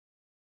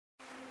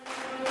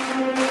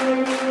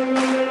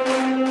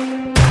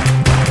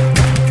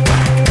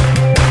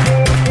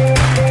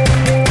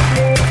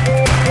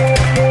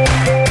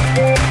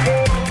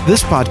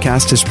This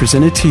podcast is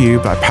presented to you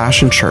by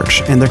Passion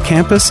Church and their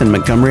campus in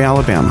Montgomery,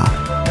 Alabama.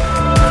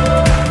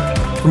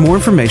 For more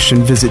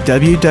information, visit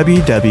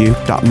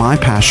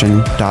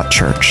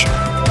www.mypassion.church.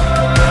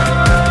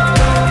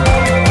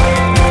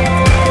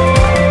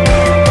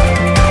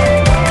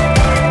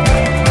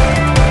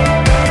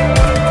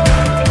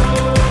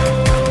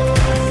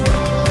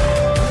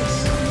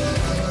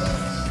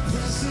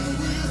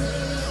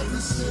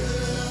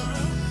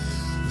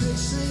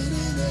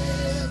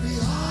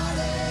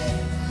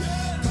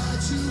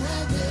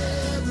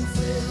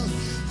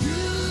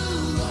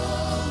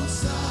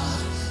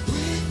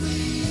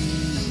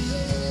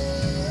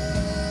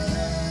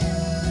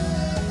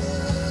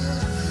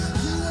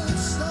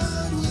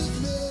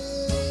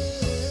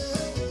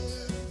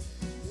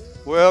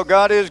 Well,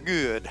 God is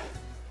good.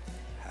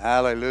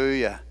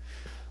 Hallelujah.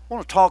 I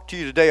want to talk to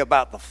you today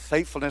about the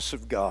faithfulness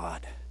of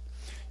God.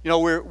 You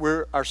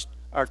know,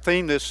 our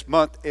theme this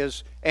month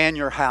is "And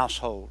Your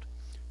Household,"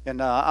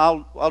 and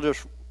I'll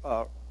just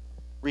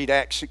read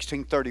Acts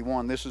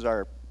 16:31. This is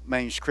our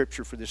main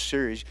scripture for this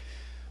series.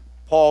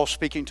 Paul,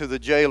 speaking to the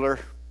jailer,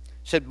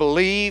 said,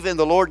 "Believe in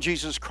the Lord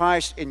Jesus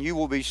Christ, and you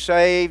will be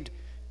saved,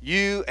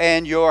 you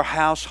and your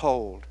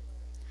household."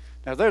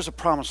 Now, there's a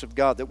promise of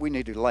God that we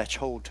need to latch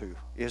hold to,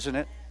 isn't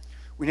it?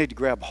 We need to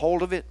grab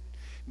hold of it.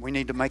 We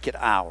need to make it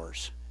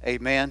ours.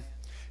 Amen.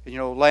 And, you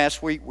know,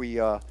 last week we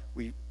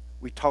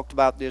talked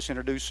about this,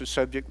 introduced the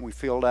subject, and we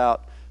filled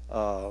out.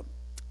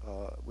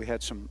 We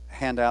had some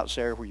handouts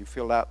there where you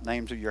filled out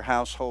names of your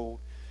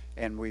household,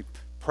 and we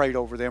prayed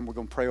over them. We're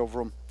going to pray over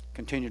them,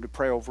 continue to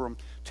pray over them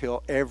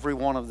till every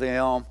one of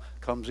them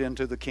comes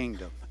into the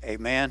kingdom.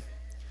 Amen.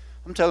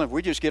 I'm telling you, if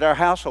we just get our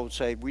household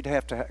saved, we'd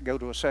have to go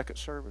to a second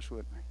service,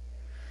 wouldn't we?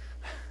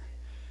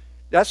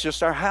 That's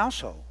just our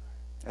household.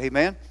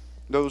 Amen?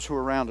 Those who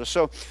are around us.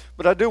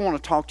 But I do want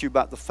to talk to you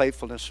about the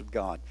faithfulness of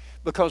God.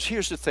 Because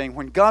here's the thing.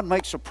 When God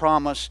makes a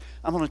promise,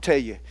 I'm going to tell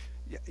you,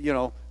 you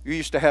know, you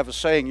used to have a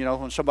saying, you know,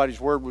 when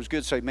somebody's word was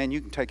good, say, man,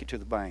 you can take it to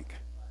the bank.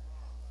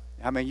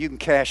 I mean, you can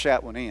cash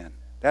that one in.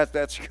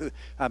 That's good.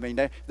 I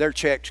mean, their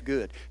check's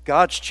good.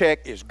 God's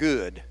check is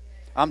good.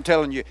 I'm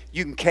telling you,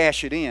 you can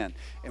cash it in.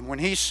 And when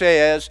He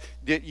says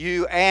that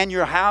you and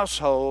your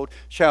household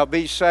shall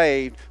be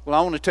saved, well,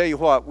 I want to tell you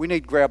what, we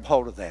need to grab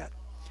hold of that.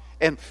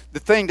 And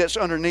the thing that's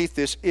underneath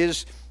this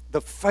is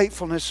the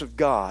faithfulness of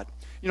God.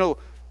 You know,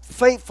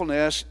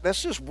 faithfulness,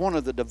 that's just one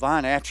of the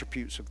divine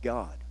attributes of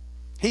God.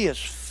 He is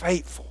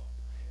faithful.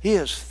 He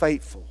is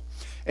faithful.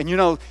 And you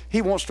know,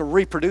 He wants to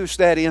reproduce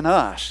that in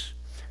us.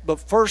 But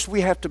first we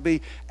have to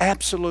be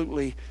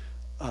absolutely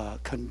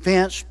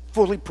convinced,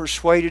 fully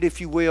persuaded,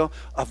 if you will,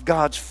 of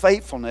God's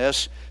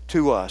faithfulness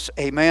to us.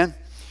 Amen?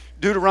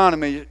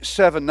 Deuteronomy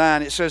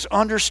 7:9, it says,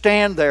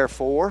 "Understand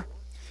therefore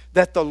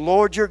that the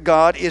Lord your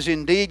God is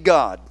indeed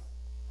God."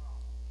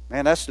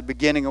 Man, that's the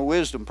beginning of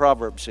wisdom,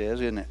 Proverbs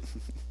says, isn't it?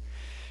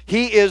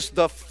 He is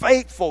the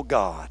faithful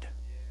God.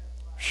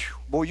 Whew,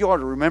 boy, you ought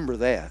to remember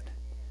that.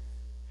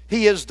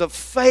 He is the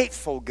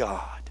faithful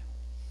God.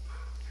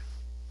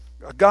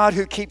 A God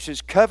who keeps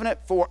His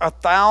covenant for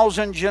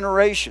 1,000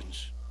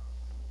 generations.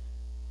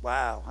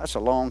 Wow, that's a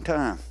long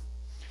time.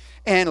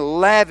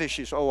 And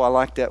lavishes. Oh, I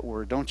like that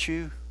word, don't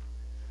you?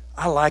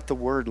 I like the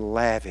word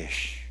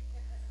lavish.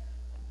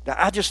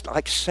 I just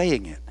like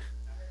saying it.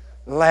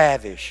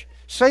 Lavish.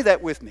 Say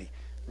that with me.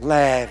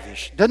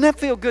 Lavish. Doesn't that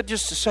feel good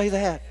just to say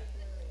that?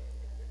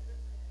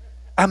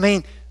 I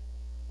mean,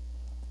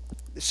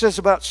 it says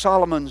about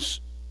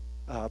Solomon's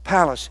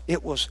palace,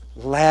 it was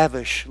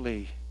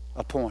lavishly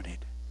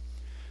appointed.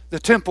 The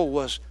temple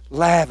was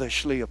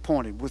lavishly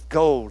appointed with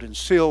gold and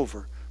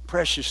silver,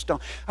 precious stone.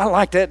 I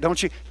like that,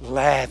 don't you?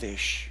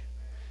 Lavish.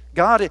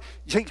 God's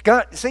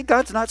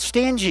not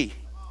stingy.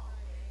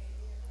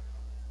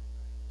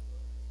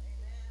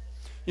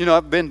 You know,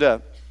 I've been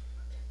to,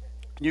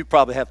 you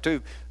probably have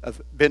too,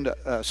 I've been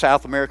to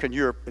South America and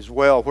Europe as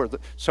well, where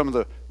some of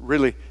the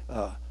really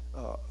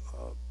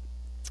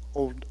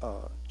old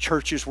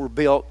churches were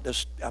built.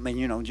 Just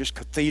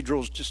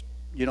cathedrals, just,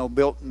 you know,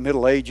 built in the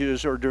Middle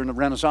Ages or during the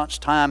Renaissance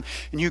time.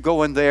 And you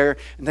go in there,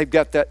 and they've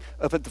got that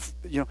up at the,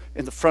 you know,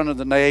 in the front of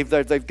the nave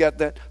there, they've got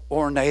that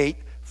ornate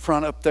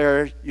front up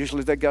there.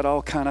 Usually they've got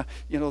all kind of,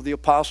 you know, the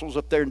apostles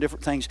up there and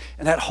different things.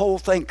 And that whole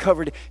thing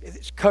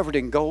it's covered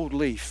in gold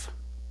leaf.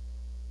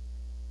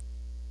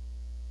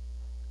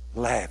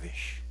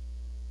 Lavish.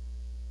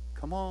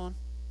 Come on.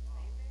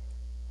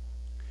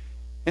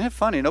 Isn't it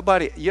funny?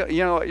 Nobody, you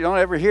know, you don't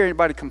ever hear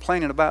anybody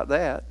complaining about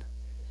that.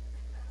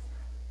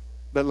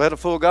 But let a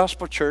full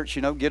gospel church,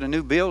 you know, get a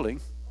new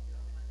building.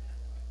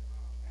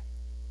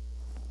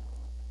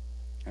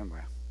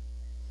 Anyway.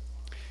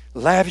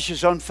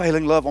 Lavishes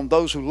unfailing love on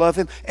those who love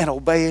Him and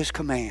obey His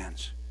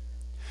commands.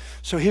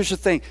 So here's the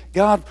thing.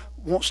 God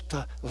wants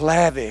to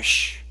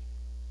lavish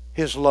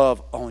His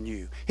love on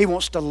you. He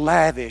wants to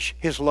lavish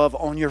His love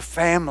on your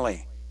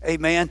family.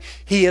 Amen.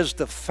 He is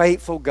the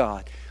faithful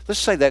God. Let's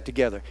say that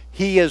together.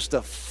 He is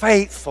the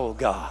faithful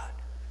God.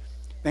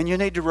 And you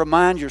need to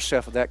remind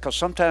yourself of that, because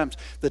sometimes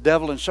the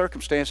devil and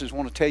circumstances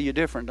want to tell you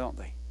different, don't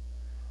they?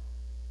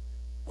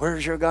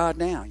 Where's your God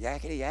now?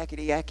 Yakety,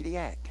 yakety, yakety,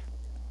 yak.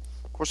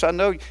 Of course, I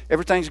know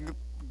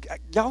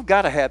y'all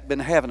got to have been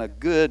having a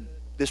good,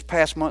 this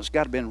past month's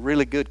got to have been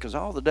really good because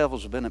all the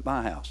devils have been at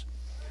my house.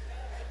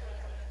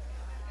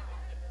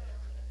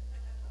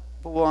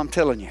 But well, I'm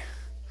telling you,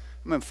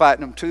 I've been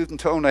fighting them tooth and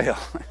toenail.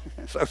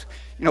 So,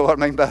 you know what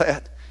I mean by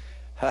that?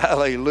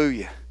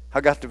 Hallelujah.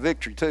 I got the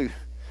victory too.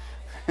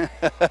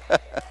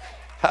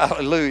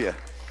 Hallelujah.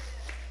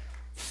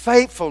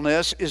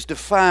 Faithfulness is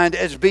defined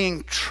as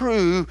being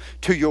true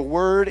to your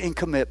word and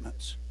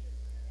commitments.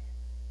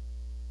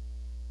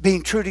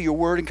 Being true to your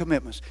word and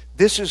commitments.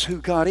 This is who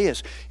God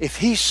is. If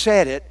He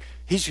said it,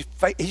 He's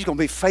going to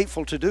be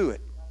faithful to do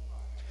it.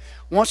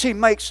 Once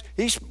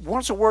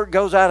a word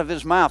goes out of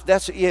His mouth,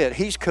 that's it.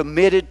 He's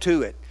committed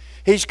to it.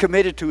 He's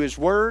committed to His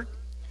word.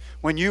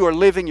 When you are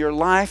living your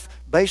life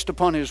based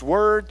upon His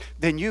word,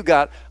 then you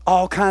got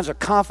all kinds of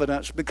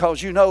confidence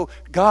because you know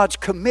God's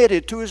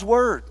committed to His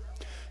word.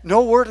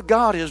 No word of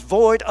God is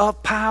void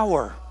of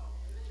power.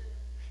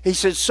 He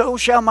said, so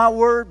shall my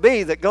word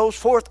be that goes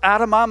forth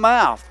out of my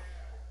mouth.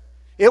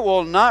 It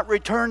will not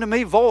return to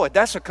me void.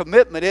 That's a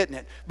commitment, isn't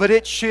it? But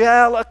it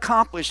shall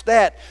accomplish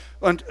that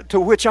to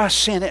which I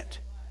sent it.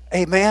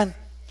 Amen.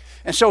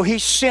 And so He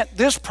sent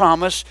this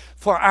promise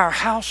for our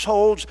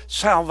household's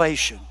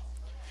salvation.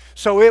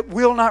 So it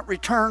will not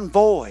return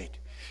void.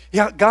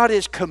 Yeah, God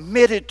is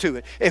committed to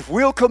it. If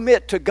we'll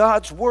commit to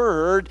God's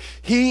word,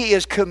 He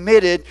is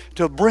committed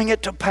to bring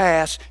it to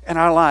pass in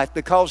our life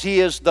because He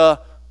is the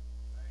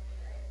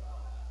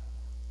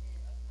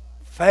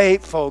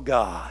faithful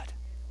God.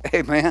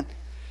 Amen.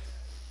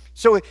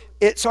 So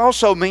it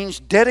also means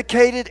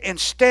dedicated and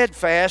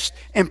steadfast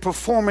in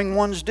performing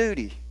one's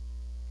duty.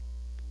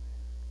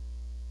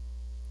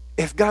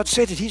 If God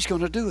said it, He's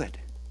going to do it.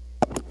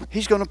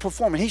 He's going to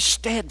perform it. He's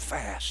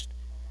steadfast.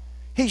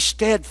 He's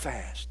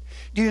steadfast.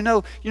 Do you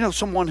know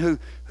someone who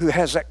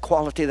has that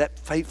quality, that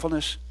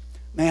faithfulness?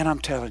 Man, I'm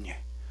telling you,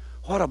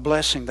 what a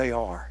blessing they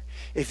are.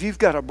 If you've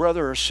got a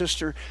brother or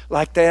sister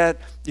like that,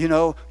 you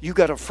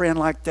got a friend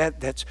like that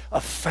that's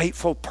a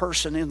faithful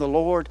person in the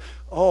Lord,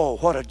 oh,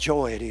 what a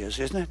joy it is,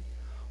 isn't it?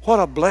 What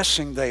a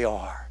blessing they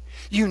are.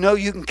 You know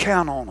you can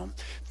count on them.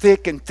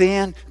 Thick and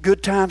thin,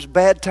 good times,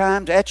 bad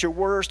times, at your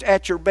worst,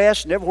 at your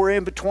best, and everywhere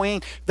in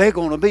between, they're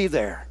going to be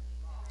there.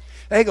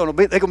 They're going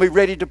to be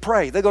ready to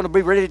pray. They're going to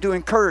be ready to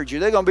encourage you.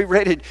 They're going to be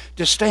ready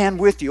to stand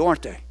with you,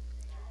 aren't they?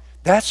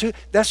 That's it.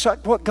 That's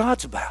what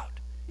God's about,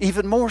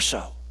 even more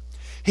so.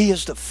 He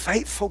is the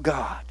faithful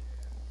God.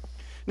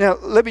 Now,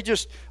 I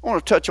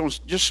want to touch on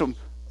just some,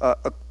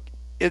 of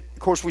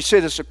course, we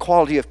said it's a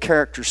quality of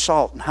character,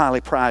 salt, and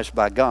highly prized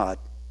by God.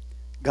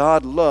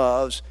 God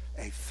loves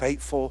a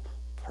faithful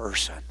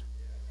person.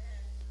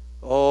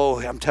 Oh,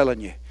 I'm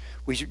telling you.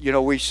 We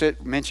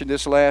mentioned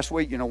this last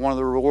week. One of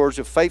the rewards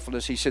of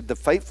faithfulness, He said, the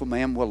faithful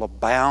man will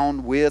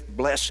abound with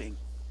blessing.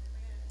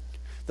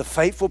 The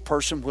faithful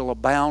person will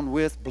abound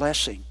with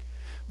blessing.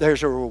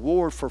 There's a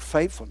reward for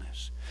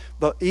faithfulness.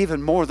 But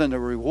even more than the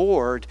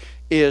reward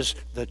is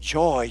the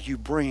joy we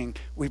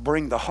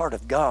bring the heart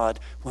of God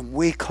when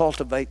we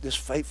cultivate this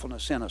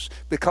faithfulness in us,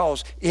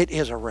 because it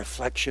is a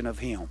reflection of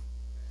Him.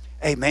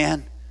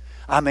 Amen.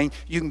 I mean,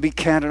 you can be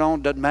counted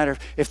on. Doesn't matter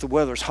if the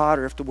weather's hot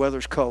or if the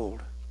weather's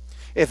cold.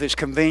 If it's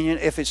convenient,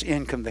 if it's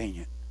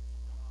inconvenient.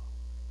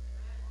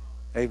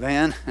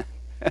 Amen.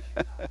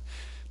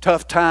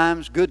 Tough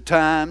times, good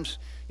times,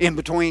 in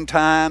between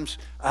times.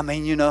 I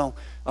mean, a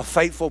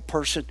faithful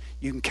person,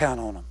 you can count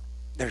on them.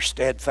 They're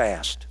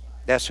steadfast.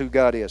 That's who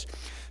God is.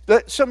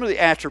 But some of the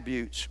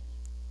attributes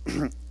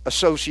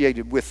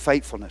associated with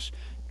faithfulness.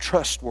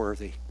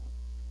 Trustworthy.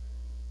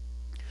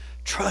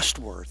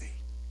 Trustworthy.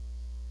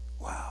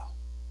 Wow.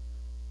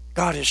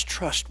 God is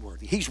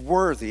trustworthy. He's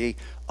worthy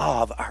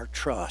of our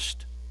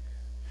trust.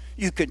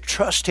 You can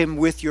trust Him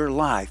with your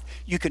life.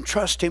 You can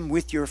trust Him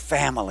with your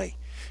family.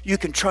 You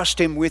can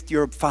trust Him with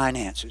your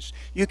finances.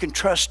 You can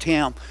trust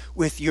Him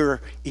with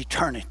your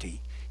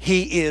eternity.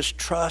 He is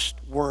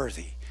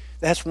trustworthy.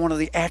 That's one of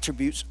the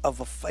attributes of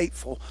a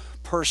faithful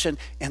person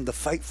and the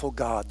faithful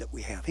God that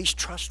we have. He's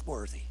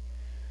trustworthy.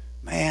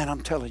 Man,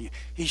 I'm telling you,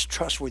 He's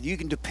trustworthy. You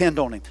can depend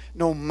on Him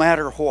no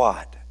matter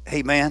what.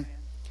 Amen.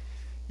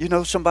 You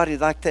know somebody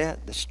like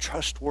that's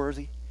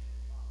trustworthy?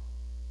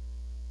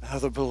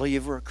 Another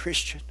believer, a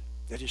Christian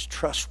that is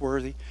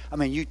trustworthy. I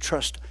mean, you would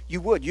trust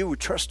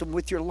them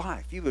with your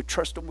life. You would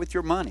trust them with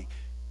your money.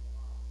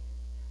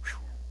 Whew.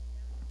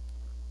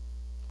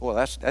 Boy,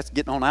 that's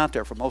getting on out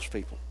there for most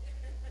people.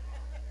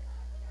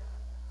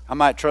 I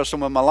might trust them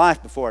with my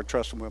life before I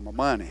trust them with my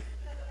money.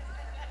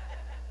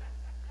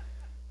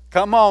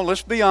 Come on,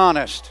 let's be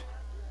honest.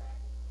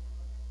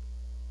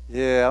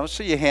 Yeah, I'll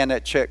see you hand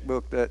that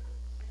checkbook, that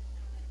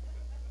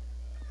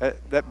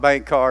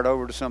bank card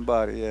over to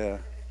somebody. Yeah.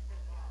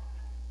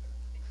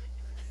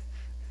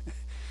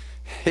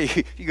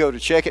 You go to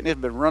check it and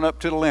it's been run up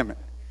to the limit.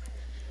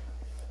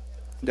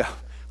 No,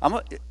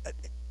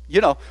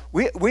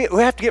 we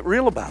have to get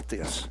real about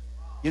this.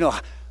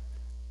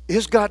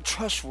 Is God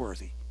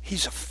trustworthy?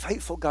 He's a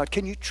faithful God.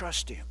 Can you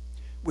trust Him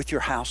with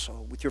your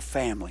household, with your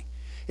family?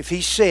 if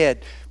He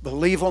said,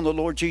 believe on the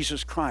Lord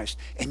Jesus Christ,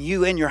 and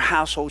you and your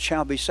household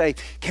shall be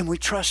saved, can we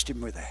trust Him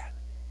with that?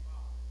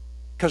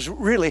 Because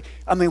really,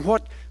 I mean,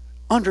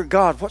 under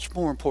God, what's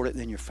more important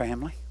than your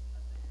family?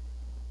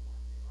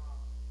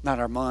 Not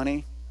our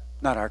money,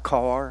 not our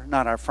car,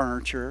 not our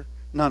furniture,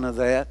 none of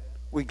that.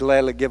 We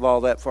gladly give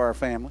all that for our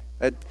family.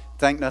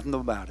 Think nothing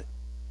about it.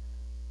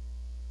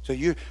 So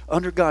you,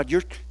 under God,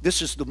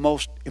 this is the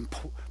most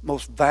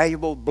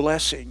valuable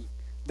blessing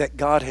that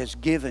God has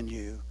given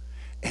you.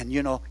 And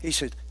you know, He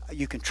said,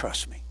 you can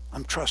trust me.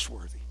 I'm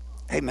trustworthy.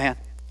 Amen.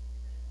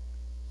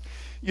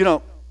 You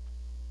know,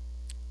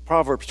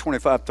 Proverbs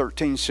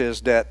 25:13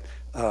 says that,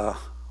 I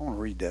want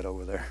to read that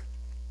over there.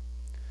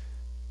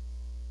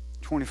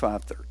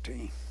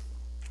 25:13.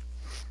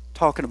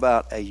 Talking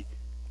about a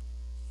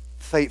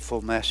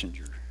faithful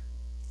messenger.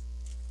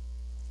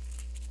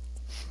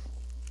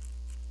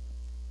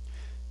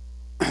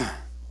 I'm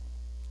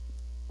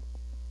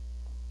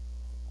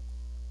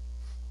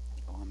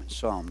in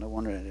Psalm. No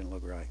wonder that didn't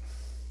look right.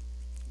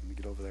 Let me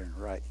get over there and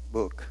write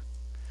book.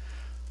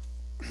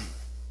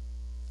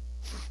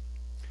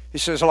 He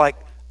says, like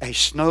a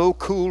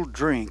snow-cooled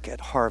drink at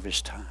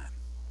harvest time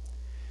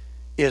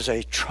is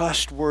a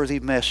trustworthy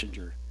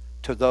messenger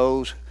to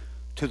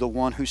the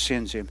one who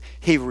sends him.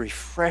 He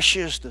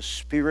refreshes the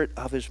spirit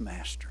of his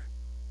master.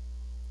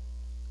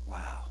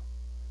 Wow.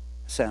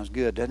 That sounds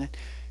good, doesn't it?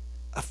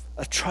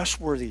 A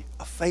trustworthy,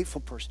 a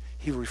faithful person.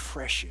 He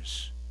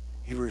refreshes.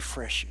 He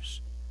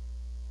refreshes.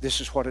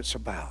 This is what it's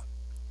about.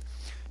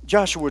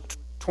 Joshua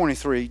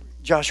 23,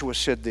 Joshua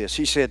said this.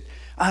 He said,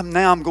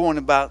 I'm going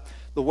about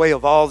the way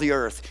of all the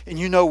earth. And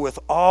you know with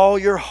all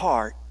your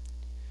heart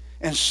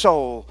and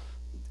soul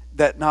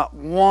that not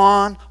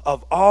one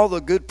of all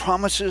the good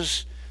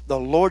promises the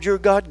Lord your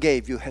God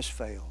gave you has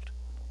failed.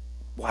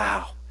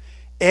 Wow.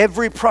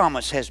 Every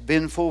promise has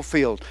been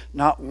fulfilled.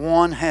 Not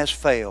one has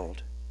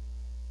failed.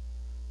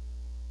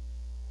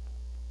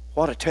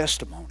 What a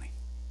testimony.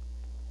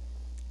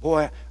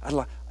 Boy,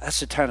 that's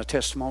the kind of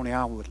testimony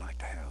I would like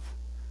to have.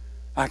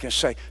 I can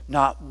say,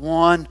 not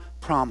one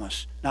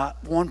promise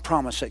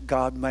that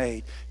God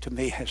made to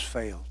me has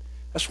failed.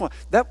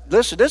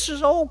 Listen, this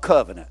is old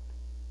covenant.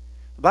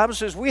 The Bible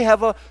says we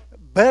have a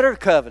better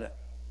covenant.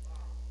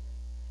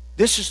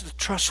 This is the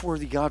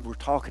trustworthy God we're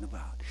talking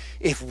about.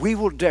 If we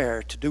will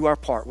dare to do our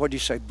part, what do you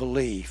say?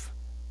 Believe.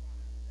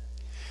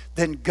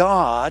 Then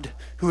God,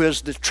 who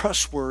is the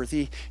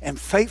trustworthy and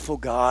faithful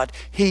God,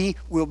 He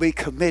will be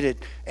committed.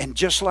 And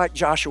just like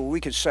Joshua,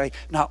 we can say,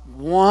 not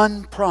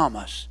one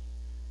promise,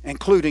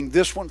 including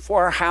this one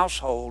for our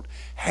household,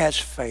 has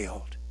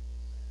failed.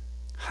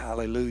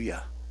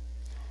 Hallelujah.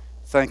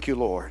 Thank you,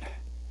 Lord.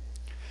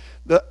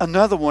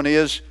 Another one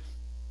is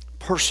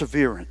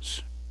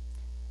perseverance.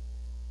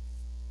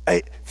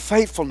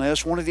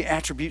 Faithfulness, one of the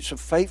attributes of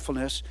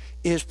faithfulness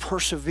is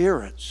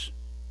perseverance.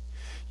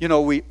 You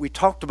know, we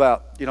talked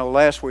about,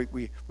 last week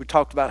we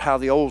talked about how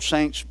the old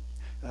saints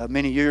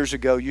many years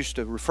ago used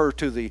to refer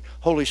to the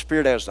Holy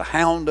Spirit as the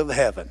hound of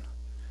heaven.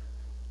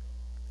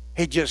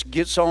 He just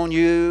gets on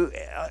you,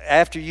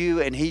 after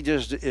you, and He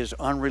just is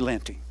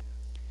unrelenting.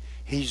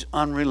 He's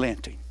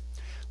unrelenting.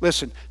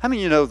 Listen, how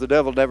many of you know the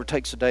devil never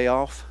takes a day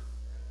off?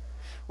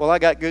 Well, I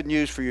got good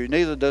news for you.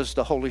 Neither does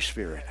the Holy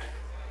Spirit.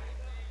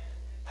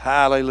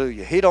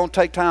 Hallelujah. He don't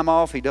take time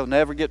off. He don't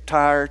never get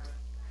tired.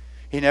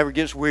 He never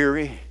gets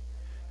weary.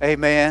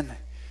 Amen.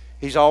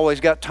 He's always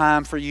got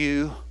time for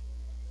you.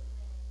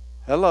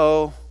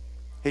 Hello.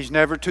 He's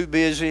never too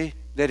busy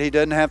that He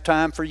doesn't have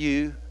time for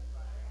you.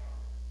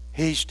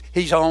 He's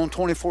on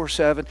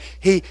 24/7.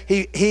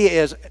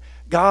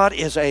 God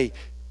is a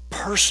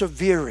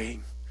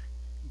persevering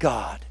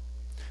God.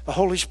 The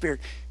Holy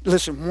Spirit.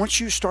 Listen, once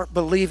you start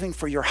believing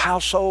for your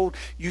household,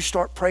 you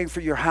start praying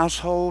for your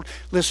household.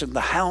 Listen,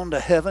 the hound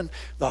of heaven,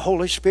 the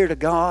Holy Spirit of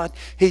God,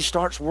 He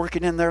starts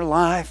working in their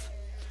life.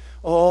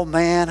 Oh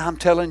man, I'm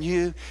telling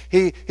you,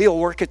 He'll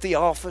work at the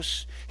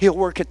office. He'll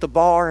work at the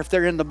bar if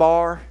they're in the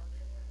bar.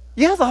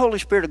 Yeah, the Holy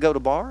Spirit will go to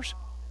bars.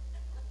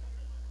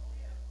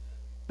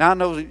 Now I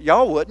know that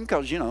y'all wouldn't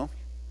because,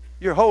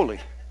 you're holy.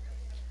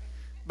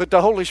 But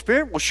the Holy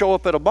Spirit will show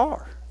up at a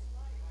bar.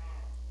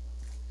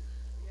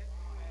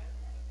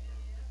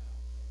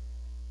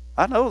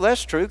 I know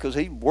that's true because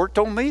He worked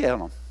on me on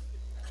them.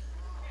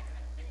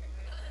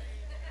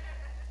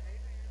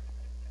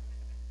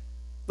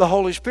 The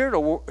Holy Spirit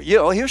will,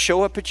 He'll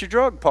show up at your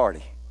drug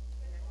party.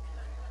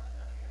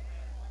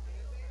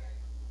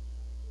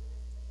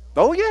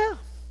 Oh yeah.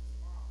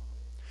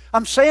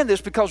 I'm saying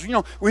this because,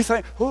 we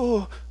think,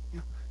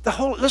 the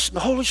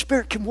Holy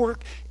Spirit can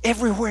work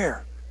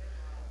everywhere.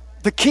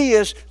 The key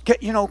is,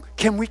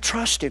 can we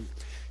trust Him?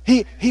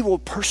 He will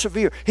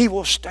persevere. He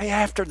will stay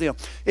after them.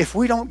 If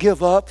we don't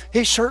give up,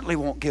 He certainly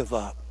won't give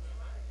up.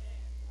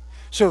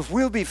 So if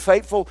we'll be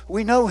faithful,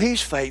 we know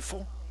He's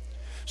faithful.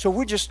 So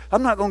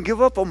I'm not going to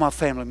give up on my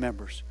family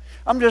members.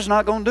 I'm just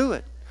not going to do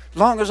it. As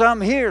long as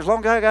I'm here, as long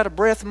as I got a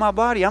breath in my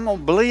body, I'm going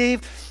to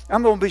believe.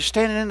 I'm going to be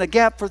standing in the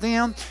gap for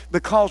them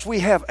because we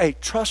have a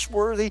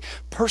trustworthy,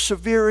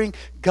 persevering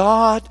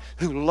God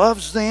who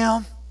loves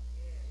them.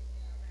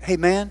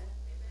 Amen?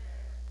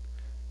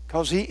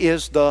 Because He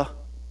is the...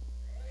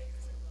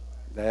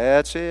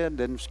 That's it.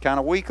 Then it's kind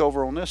of weak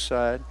over on this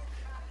side.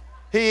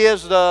 He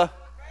is the...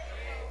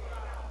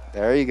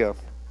 There you go.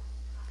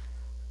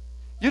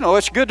 You know,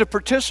 it's good to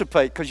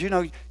participate because, you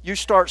know, you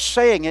start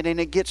saying it and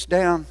it gets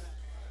down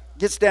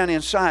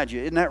inside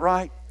you. Isn't that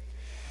right?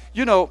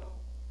 You know,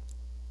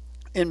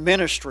 in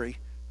ministry,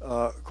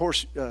 of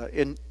course,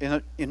 in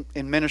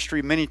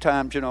ministry, many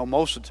times, you know,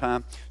 most of the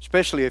time,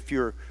 especially if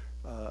you're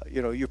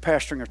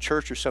pastoring a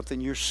church or something,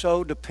 you're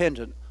so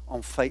dependent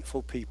on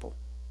faithful people.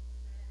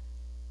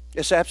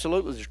 It's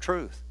absolutely the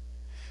truth.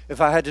 If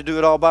I had to do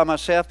it all by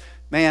myself,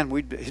 man,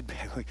 we'd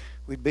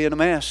be in a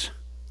mess.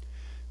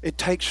 It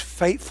takes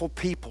faithful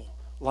people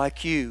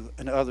like you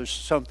and others,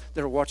 some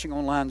that are watching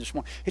online this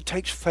morning. It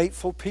takes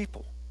faithful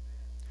people.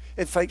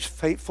 It takes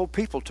faithful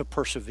people to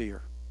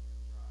persevere.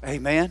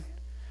 Amen?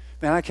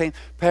 Man, I came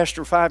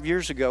pastor 5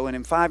 years ago, and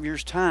in 5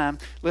 years' time,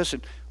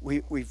 listen,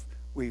 we've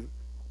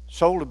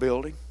sold a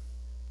building,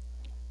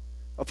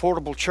 a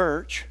portable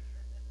church,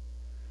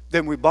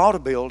 then we bought a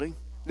building,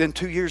 then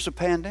 2 years of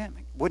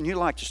pandemic. Wouldn't you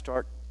like to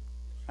start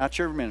out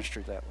your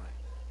ministry that way?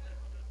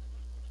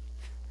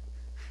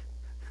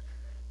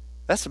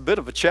 That's a bit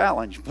of a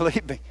challenge,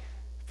 believe me.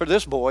 For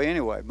this boy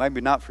anyway, maybe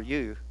not for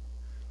you.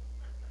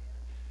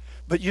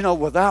 But you know,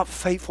 without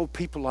faithful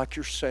people like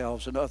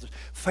yourselves and others,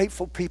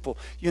 faithful people,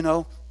 you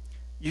know,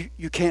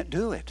 you can't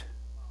do it.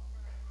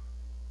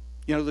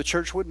 You know, the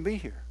church wouldn't be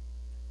here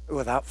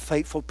without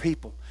faithful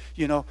people.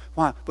 You know,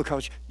 why?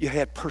 Because you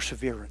had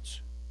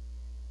perseverance.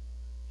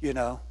 You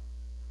know,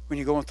 when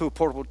you're going through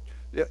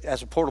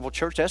as a portable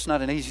church, that's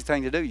not an easy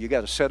thing to do. You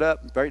got to set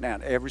up and break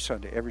down every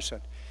Sunday.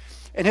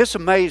 And it's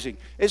amazing.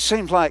 It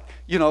seems like,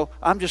 you know,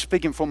 I'm just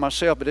speaking for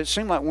myself, but it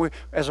seemed like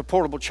as a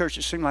portable church,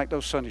 it seemed like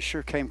those Sundays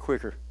sure came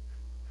quicker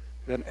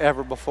than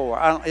ever before.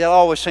 It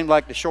always seemed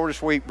like the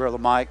shortest week, Brother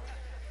Mike.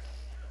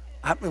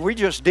 We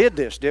just did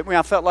this, didn't we?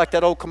 I felt like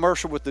that old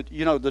commercial with the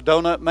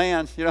donut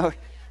man, you know,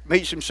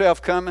 meets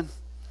himself coming.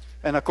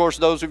 And of course,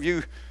 those of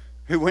you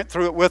who went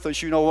through it with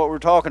us, you know what we're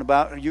talking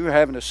about. You were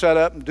having to set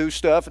up and do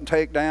stuff and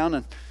take down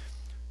and,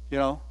 you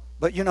know.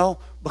 But, you know,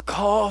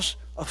 because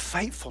of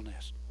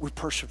faithfulness, we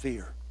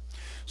persevere.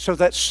 So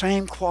that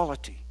same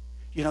quality,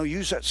 you know,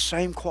 use that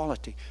same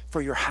quality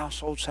for your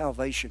household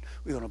salvation.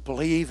 We're going to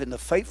believe in the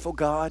faithful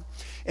God,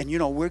 and, you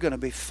know, we're going to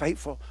be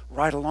faithful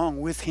right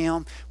along with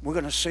Him. We're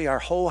going to see our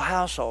whole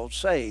household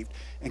saved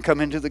and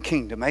come into the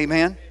kingdom.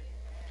 Amen?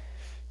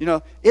 You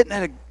know,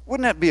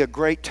 wouldn't that be a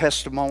great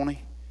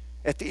testimony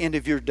at the end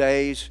of your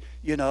days,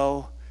 you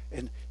know,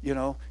 and, you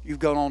know, you've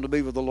gone on to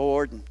be with the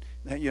Lord, and,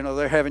 you know,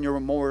 they're having your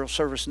memorial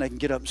service, and they can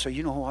get up and say,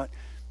 you know what?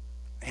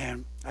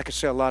 And I could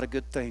say a lot of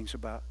good things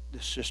about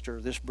this sister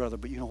or this brother,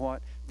 but you know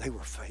what? They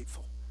were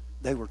faithful.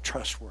 They were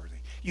trustworthy.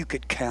 You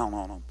could count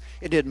on them.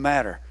 It didn't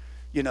matter.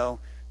 You know,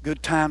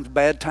 good times,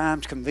 bad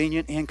times,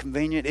 convenient,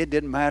 inconvenient, it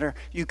didn't matter.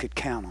 You could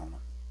count on them.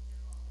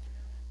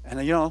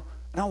 And you know,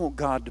 and I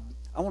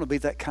want to be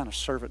that kind of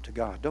servant to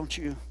God, don't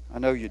you? I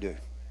know you do.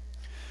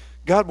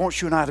 God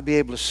wants you and I to be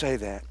able to say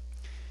that.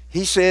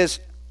 He says,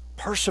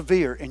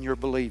 persevere in your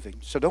believing.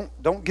 So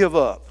don't give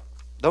up.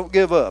 Don't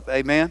give up.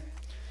 Amen?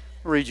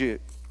 I'll read you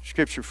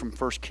scripture from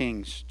 1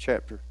 Kings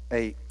chapter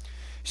 8.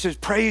 He says,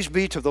 praise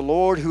be to the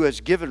Lord who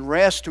has given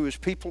rest to His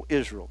people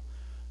Israel,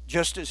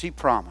 just as He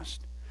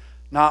promised.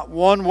 Not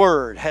one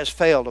word has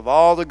failed of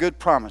all the good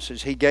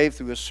promises He gave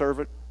through His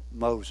servant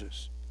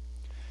Moses.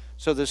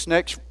 So this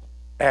next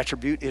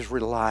attribute is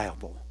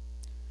reliable.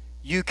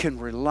 You can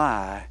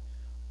rely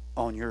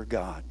on your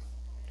God.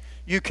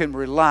 You can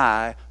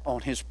rely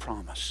on His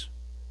promise.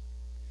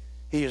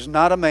 He is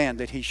not a man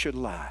that He should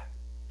lie.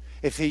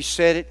 If He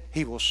said it,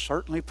 He will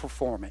certainly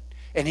perform it.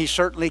 And He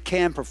certainly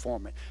can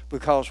perform it.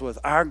 Because with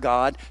our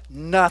God,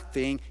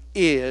 nothing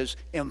is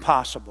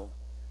impossible.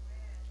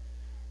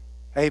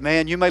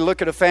 Amen. You may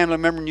look at a family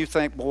member and you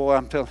think, boy,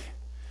 I'm telling you,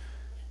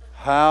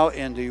 how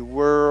in the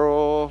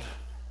world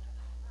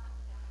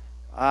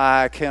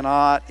I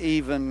cannot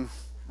even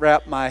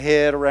wrap my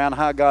head around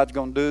how God's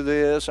going to do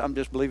this. I'm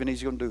just believing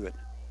He's going to do it.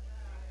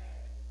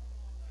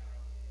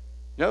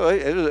 You know,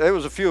 it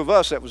was a few of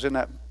us that was in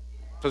that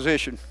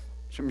position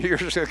some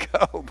years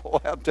ago. Boy,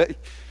 I'll tell you,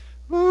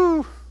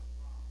 woo,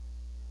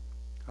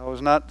 I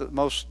was not the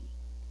most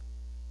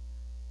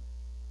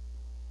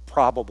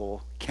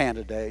probable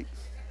candidate.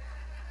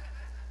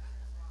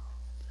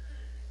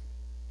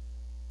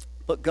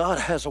 But God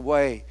has a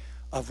way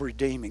of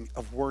redeeming,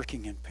 of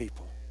working in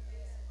people.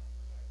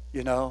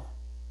 You know?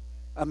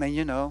 I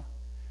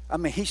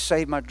mean, He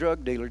saved my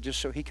drug dealer just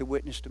so he could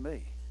witness to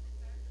me.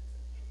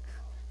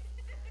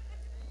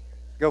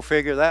 Go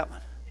figure that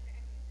one.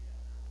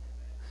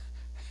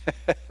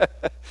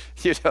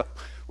 You know,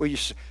 we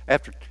used to,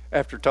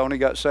 after Tony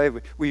got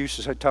saved, we used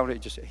to say, Tony,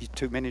 he's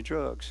too many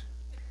drugs.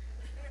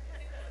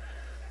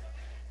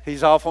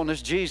 He's off on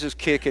this Jesus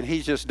kick, and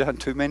he's just done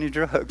too many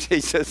drugs. He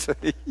says,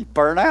 he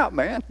burn out,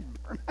 man. He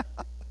burn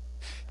out.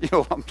 You know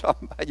what I'm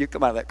talking about? You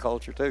come out of that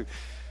culture too.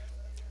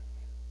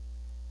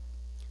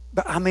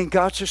 But I mean,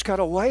 God's just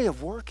got a way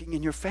of working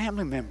in your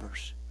family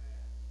members.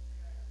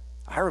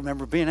 I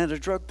remember being at a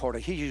drug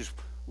party.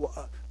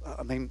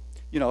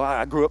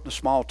 I grew up in a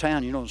small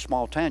town. In a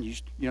small town,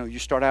 you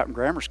start out in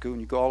grammar school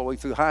and you go all the way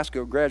through high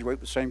school, graduate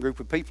with the same group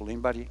of people.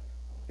 Anybody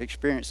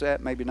experience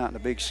that? Maybe not in a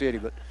big city,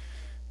 but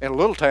in a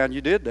little town,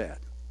 you did that.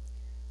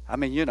 I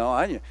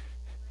moved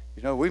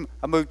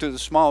to the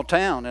small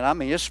town,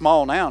 and it's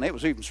small now, and it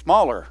was even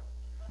smaller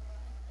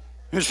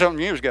some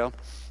years ago.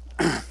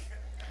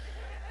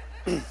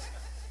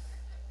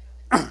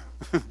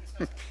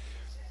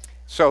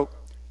 So,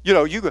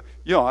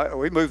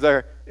 we moved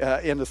there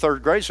in the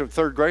third grade, so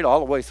third grade all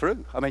the way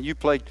through. You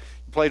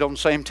played on the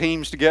same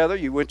teams together.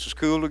 You went to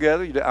school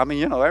together.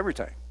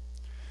 Everything.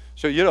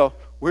 So,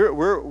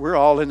 we're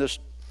all in this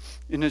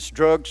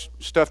drug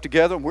stuff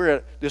together. And we're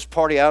at this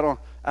party out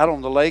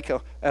on the lake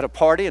at a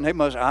party, and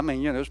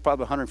there's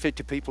probably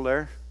 150 people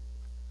there.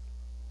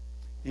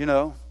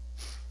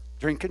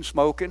 Drinking,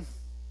 smoking,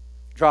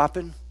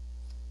 dropping.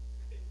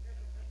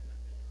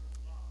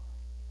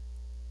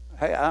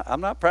 Hey, I'm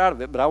not proud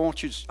of it, but I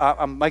want you to,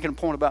 I'm making a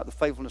point about the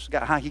faithfulness of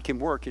God, how He can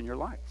work in your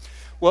life.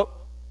 Well,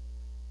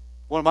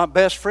 one of my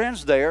best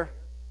friends there,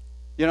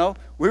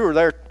 we were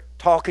there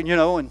talking,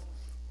 and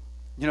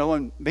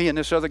me and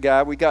this other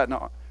guy,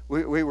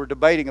 we were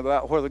debating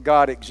about whether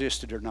God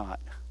existed or not.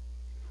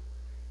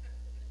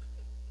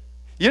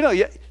 You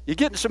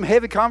get into some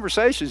heavy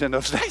conversations in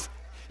those days.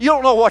 You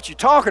don't know what you're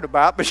talking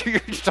about, but you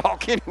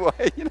talk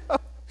anyway,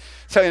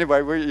 So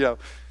anyway,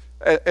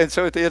 and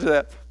so at the end of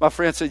that, my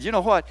friend said, you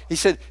know what? He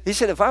said,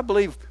 if I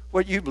believe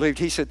what you believed,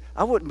 he said,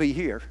 I wouldn't be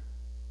here.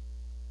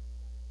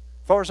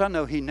 As far as I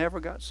know, he never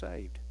got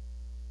saved.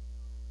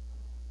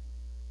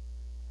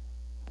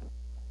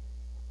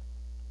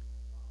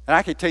 And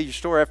I could tell you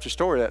story after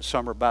story that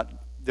summer about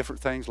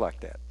different things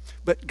like that.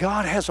 But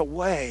God has a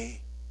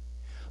way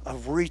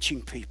of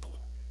reaching people.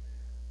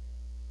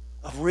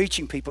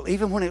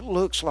 Even when it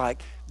looks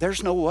like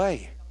there's no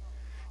way.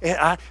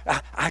 And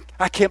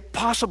I can't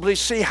possibly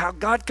see how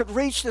God could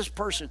reach this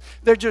person.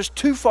 They're just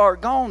too far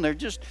gone.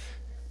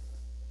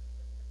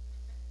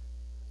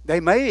 They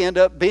may end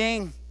up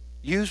being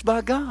used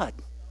by God.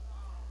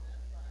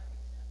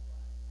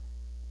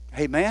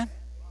 Amen?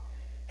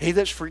 He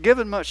that's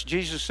forgiven much,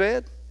 Jesus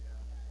said,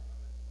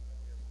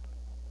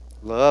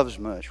 loves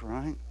much,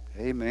 right?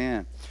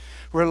 Amen.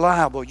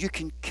 Reliable. You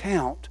can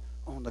count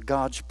on the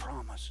God's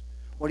promise.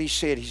 What He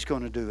said, He's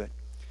going to do it.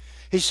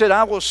 He said,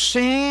 I will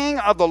sing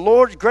of the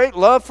Lord's great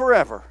love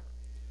forever.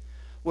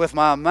 With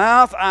my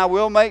mouth I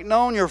will make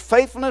known your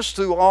faithfulness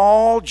through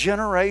all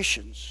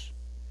generations.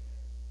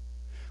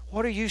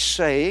 What are you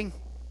saying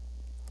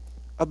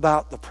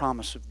about the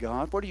promise of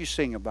God? What are you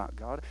saying about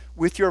God?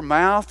 With your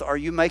mouth, are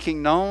you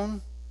making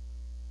known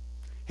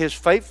His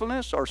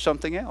faithfulness or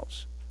something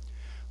else?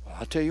 Well,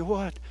 I'll tell you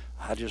what.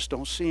 I just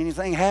don't see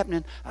anything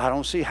happening. I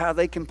don't see how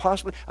they can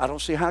possibly. I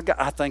don't see how God.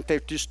 I think they're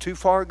just too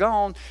far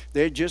gone.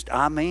 They're just,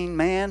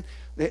 man,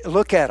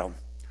 look at them.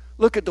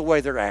 Look at the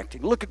way they're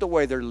acting. Look at the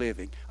way they're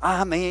living.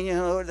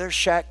 They're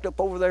shacked up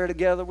over there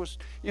together.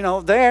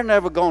 They're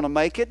never going to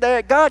make it.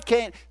 God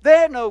can't.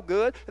 They're no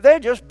good. They're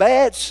just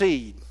bad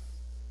seed.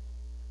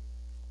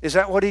 Is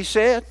that what He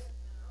said?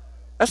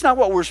 That's not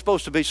what we're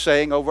supposed to be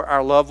saying over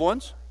our loved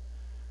ones.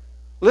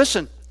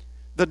 Listen,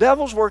 the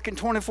devil's working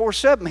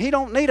 24/7. He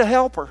don't need a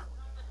helper.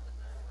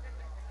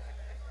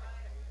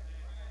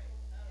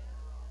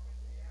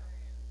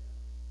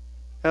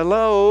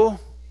 Hello?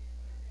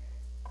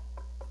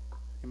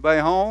 Anybody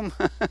home?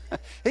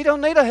 He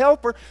don't need a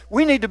helper.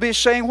 We need to be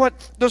saying what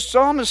the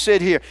psalmist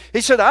said here.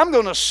 He said, I'm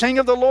going to sing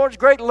of the Lord's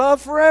great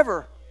love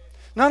forever.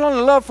 Not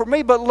only love for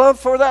me, but love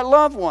for that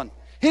loved one.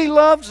 He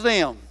loves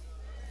them.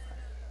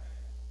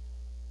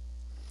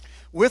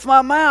 With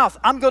my mouth,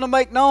 I'm going to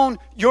make known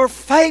your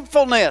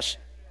faithfulness.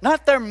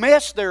 Not their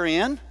mess they're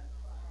in.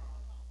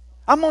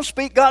 I'm going to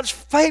speak God's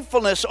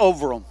faithfulness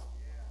over them.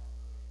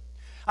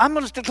 I'm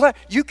going to declare,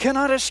 you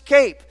cannot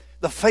escape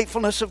the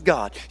faithfulness of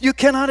God. You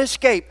cannot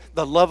escape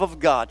the love of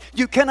God.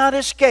 You cannot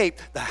escape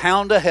the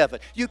hound of heaven.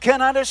 You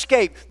cannot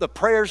escape the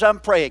prayers I'm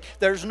praying.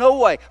 There's no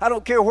way. I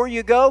don't care where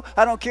you go.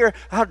 I don't care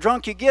how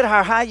drunk you get,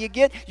 how high you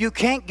get. You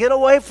can't get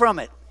away from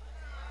it.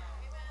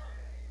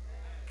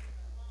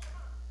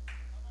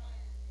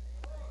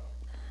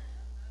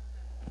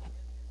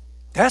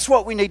 That's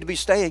what we need to be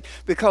saying,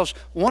 because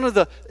one of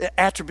the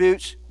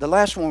attributes, the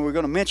last one we're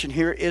going to mention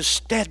here, is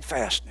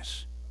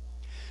steadfastness.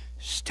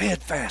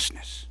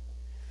 Steadfastness.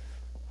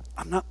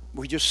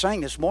 We just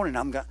sang this morning,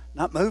 I'm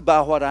not moved by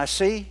what I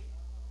see.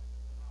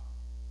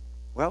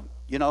 Well,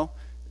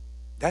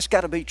 that's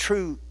got to be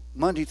true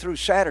Monday through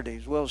Saturday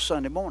as well as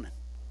Sunday morning.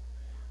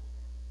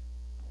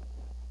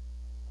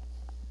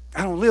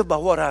 I don't live by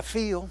what I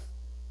feel.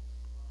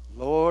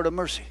 Lord of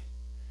mercy.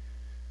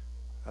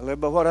 I live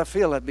by what I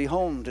feel. I'd be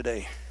home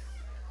today.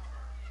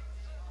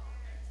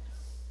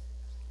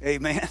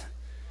 Amen.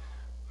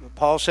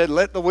 Paul said,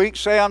 let the weak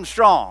say I'm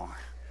strong.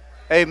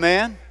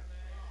 Amen.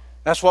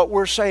 That's what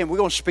we're saying. We're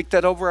going to speak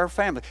that over our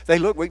family. They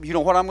look, you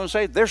know what I'm going to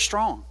say? They're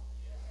strong.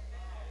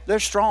 They're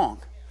strong.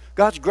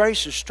 God's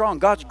grace is strong.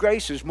 God's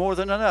grace is more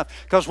than enough.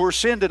 Because where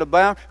sin did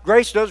abound,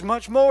 grace does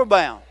much more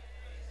abound.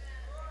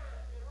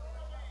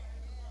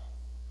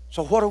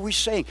 So what are we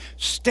saying?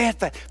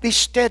 Steadfast. Be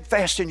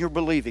steadfast in your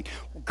believing.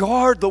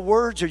 Guard the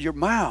words of your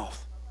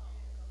mouth.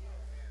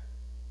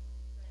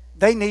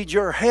 They need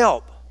your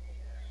help.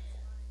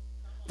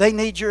 They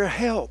need your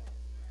help.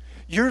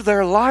 You're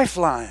their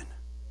lifeline.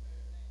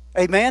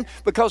 Amen?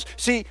 Because,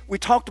 see, we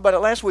talked about it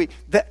last week,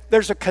 that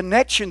there's a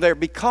connection there.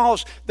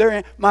 Because they're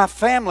in my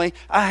family,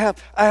 I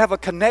have a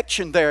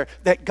connection there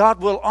that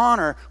God will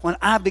honor when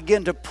I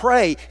begin to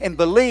pray and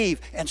believe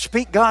and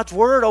speak God's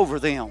word over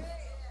them.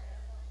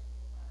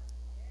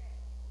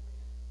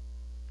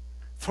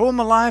 Throw them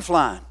a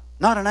lifeline,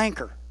 not an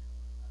anchor.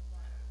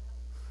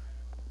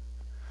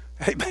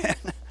 Amen.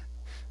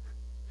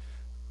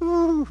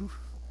 Ooh.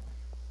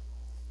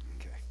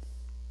 Okay.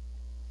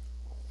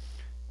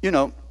 You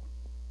know,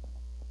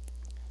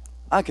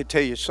 I could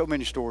tell you so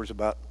many stories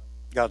about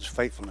God's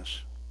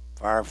faithfulness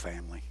for our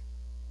family.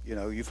 You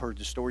know, you've heard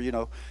the story. You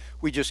know,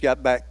 we just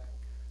got back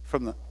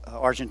from the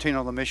Argentina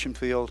on the mission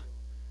field.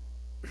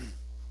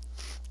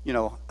 You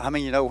know, I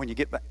mean, you know, when you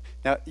get back.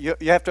 Now, you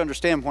have to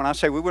understand, when I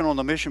say we went on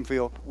the mission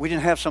field, we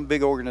didn't have some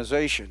big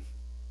organization,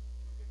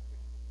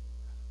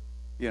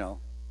 you know,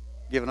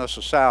 giving us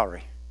a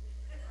salary.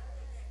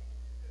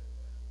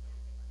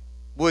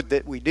 Would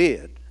that we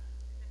did.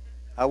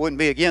 I wouldn't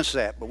be against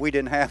that, but we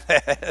didn't have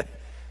that.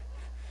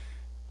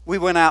 We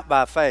went out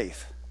by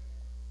faith.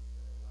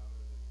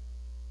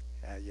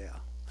 Yeah.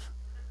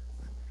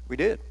 We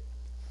did.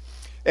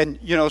 And,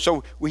 you know,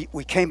 so we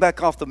came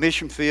back off the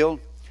mission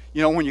field.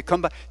 You know, when you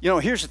come back, you know,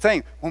 here's the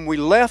thing. When we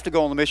left to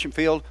go on the mission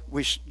field,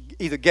 we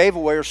either gave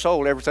away or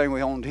sold everything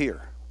we owned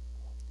here.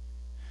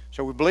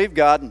 So we believed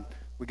God, and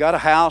we got a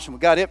house, and we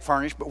got it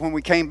furnished. But when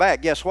we came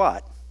back, guess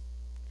what?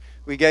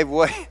 We gave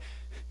away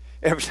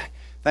everything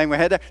we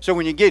had there. So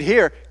when you get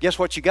here, guess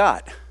what you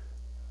got?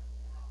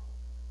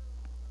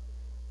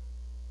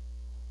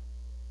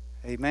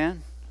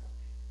 Amen?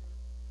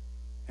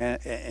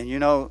 And you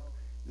know,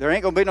 there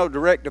ain't going to be no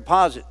direct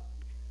deposit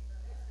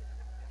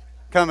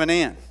coming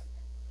in.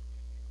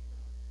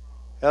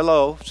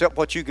 Hello, except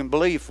what you can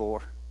believe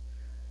for.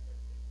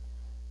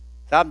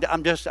 I'm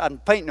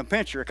painting a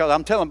picture because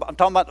I'm talking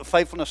about the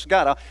faithfulness of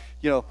God.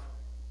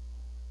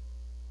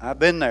 I've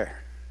been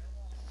there.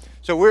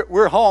 So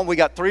we're home. We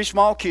got 3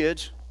 small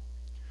kids.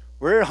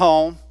 We're at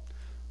home.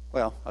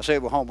 Well, I say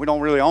we're home. We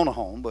don't really own a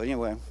home, but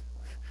anyway,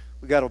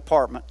 we got an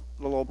apartment,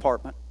 a little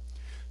apartment.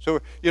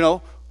 So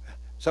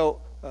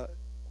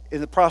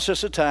in the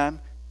process of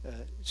time,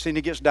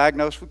 Cindy gets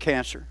diagnosed with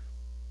cancer.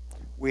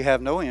 We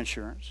have no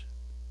insurance.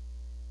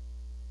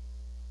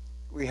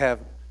 We have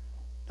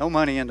no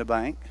money in the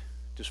bank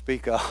to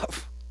speak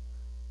of.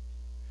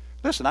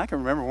 Listen, I can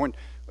remember when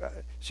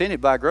Cindy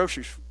would buy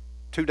groceries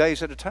 2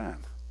 days at a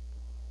time.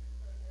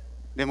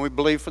 Then we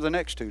believe for the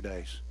next 2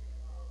 days.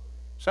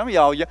 Some of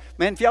y'all,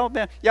 man, if y'all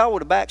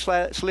would have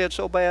backslid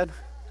so bad.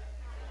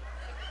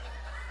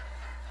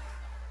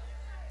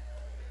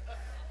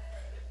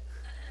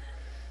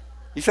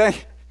 You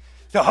say,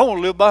 I want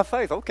to live by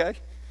faith. Okay.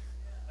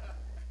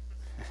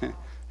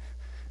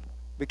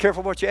 Be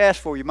careful what you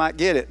ask for. You might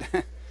get it.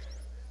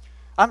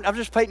 I'm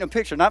just painting a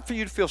picture, not for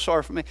you to feel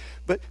sorry for me.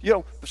 But, you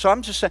know, so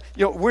I'm just saying,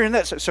 you know, we're in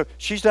that. So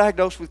she's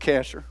diagnosed with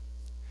cancer.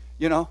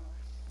 You know,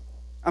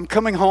 I'm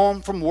coming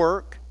home from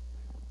work.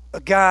 A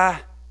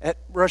guy at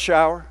rush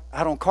hour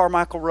out on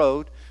Carmichael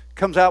Road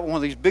comes out with one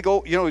of these big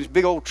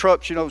old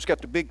trucks, you know, it's got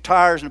the big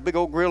tires and a big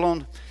old grill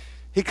on.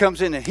 He comes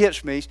in and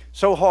hits me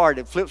so hard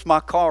it flips my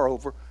car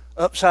over,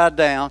 upside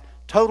down,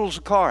 totals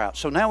the car out.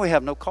 So now we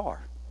have no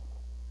car.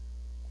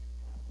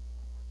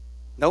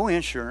 No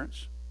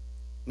insurance,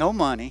 no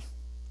money,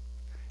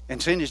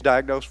 and Cindy's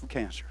diagnosed with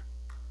cancer.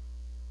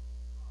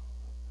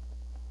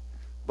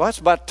 Well, that's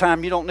about the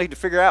time you don't need to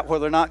figure out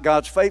whether or not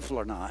God's faithful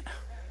or not.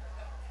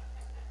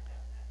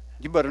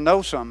 You better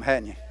know something,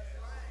 hadn't you?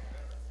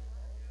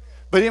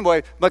 But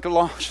anyway, make a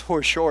long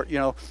story short, you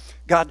know,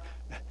 God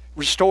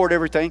restored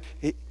everything.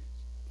 Of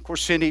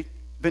course, Cindy's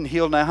been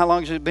healed now. How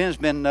long has it been? It's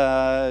been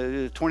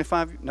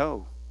 25,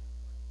 no,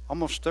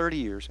 almost 30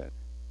 years.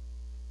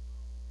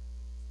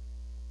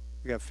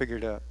 We got to figure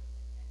it out.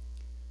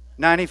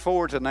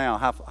 94 to now.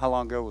 How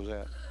long ago was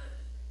that?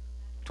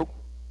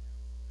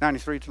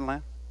 93 to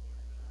now?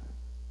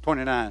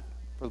 29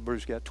 for the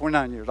Bruce guy.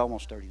 29 years,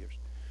 almost 30 years.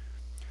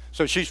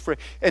 So she's free.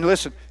 And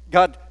listen,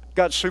 God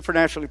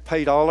supernaturally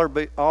paid all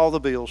the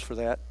bills for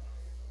that.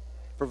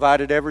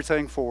 Provided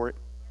everything for it.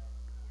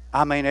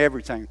 I mean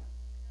everything.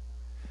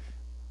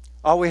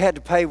 All we had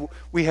to pay,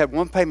 we had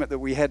one payment that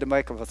we had to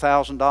make of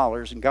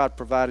 $1,000, and God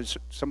provided,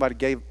 somebody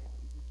gave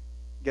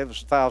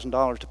us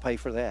 $1,000 to pay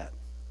for that.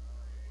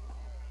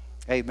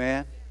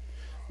 Amen.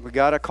 We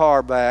got a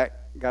car back,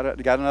 got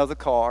another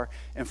car,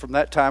 and from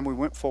that time we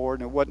went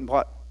forward, and it wasn't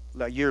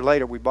a year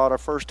later we bought our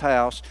first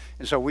house,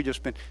 and so we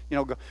just been, you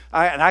know,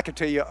 and I could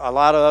tell you a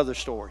lot of other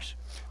stories,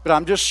 but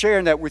I'm just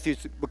sharing that with you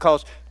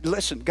because,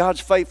 listen, God's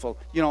faithful.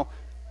 You know,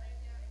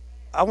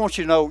 I want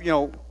you to know, you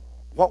know,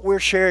 what we're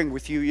sharing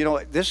with you, you know,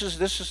 this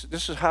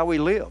is how we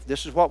live.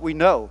 This is what we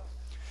know.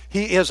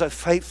 He is a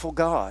faithful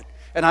God.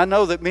 And I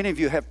know that many of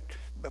you have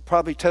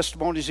probably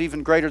testimonies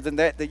even greater than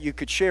that you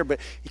could share, but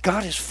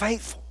God is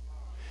faithful.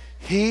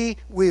 He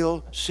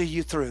will see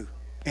you through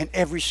in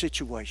every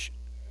situation.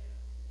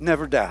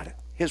 Never doubt it.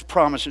 His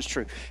promise is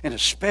true, and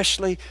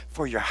especially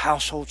for your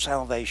household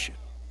salvation.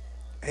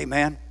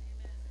 Amen.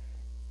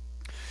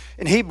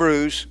 In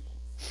Hebrews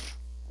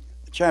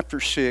chapter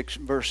 6,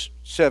 verse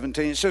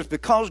 17, it says,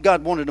 because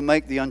God wanted to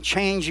make the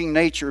unchanging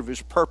nature of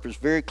His purpose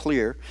very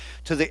clear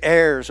to the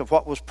heirs of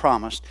what was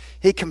promised,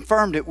 He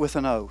confirmed it with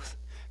an oath.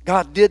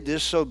 God did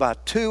this so by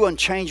two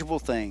unchangeable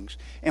things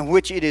in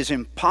which it is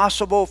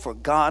impossible for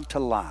God to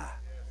lie.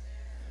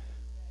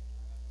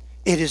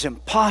 It is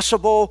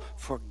impossible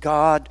for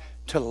God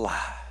to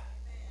lie.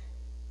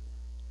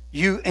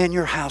 You and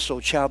your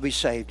household shall be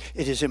saved.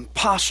 It is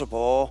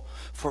impossible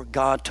for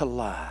God to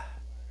lie.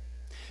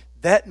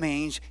 That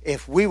means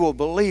if we will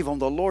believe on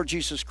the Lord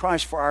Jesus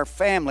Christ for our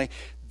family,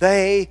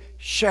 they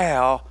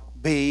shall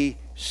be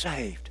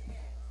saved.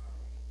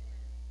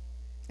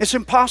 It's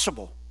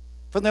impossible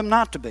for them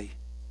not to be.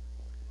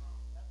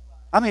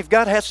 I mean, if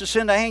God has to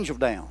send an angel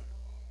down,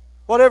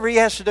 whatever He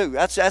has to do,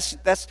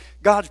 that's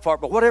God's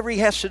part, but whatever He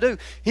has to do,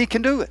 He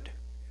can do it.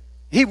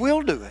 He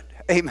will do it.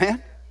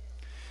 Amen.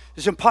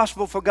 It's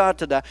impossible for God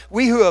to die.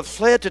 We who have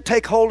fled to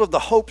take hold of the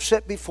hope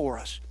set before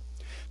us.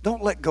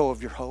 Don't let go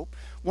of your hope.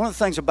 One of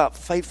the things about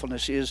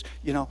faithfulness is,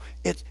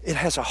 it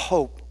has a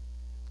hope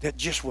that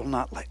just will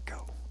not let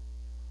go.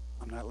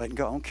 I'm not letting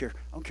go. I don't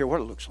care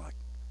what it looks like.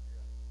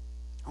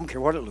 I don't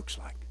care what it looks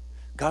like.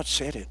 God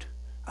said it.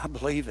 I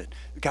believe it.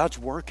 God's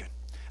working.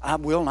 I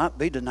will not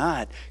be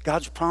denied.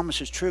 God's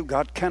promise is true.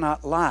 God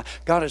cannot lie.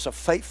 God is a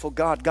faithful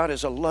God. God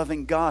is a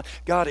loving God.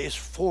 God is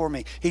for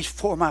me. He's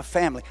for my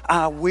family.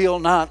 I will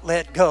not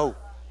let go.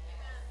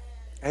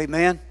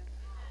 Amen.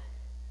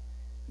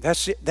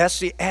 That's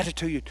the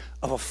attitude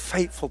of a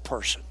faithful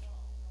person.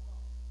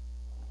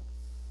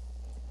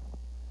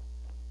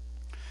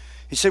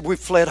 He said, we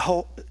fled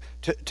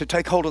to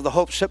take hold of the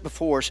hope set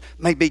before us,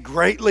 may be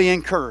greatly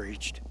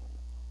encouraged.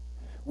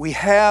 We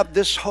have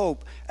this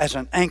hope as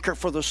an anchor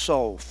for the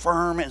soul,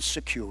 firm and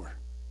secure.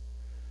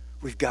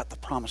 We've got the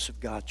promise of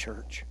God,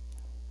 church.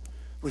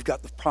 We've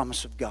got the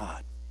promise of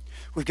God.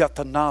 We've got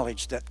the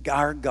knowledge that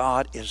our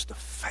God is the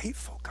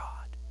faithful God.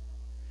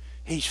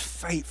 He's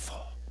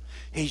faithful.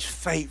 He's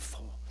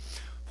faithful.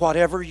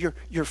 Whatever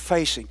you're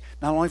facing,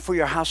 not only for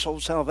your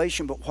household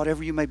salvation, but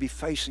whatever you may be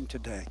facing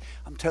today,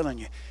 I'm telling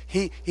you,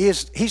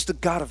 He's the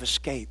God of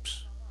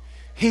escapes.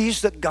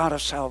 He's the God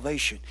of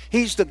salvation.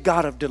 He's the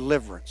God of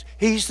deliverance.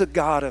 He's the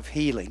God of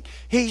healing.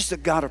 He's the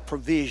God of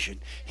provision.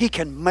 He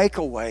can make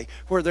a way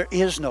where there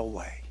is no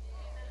way.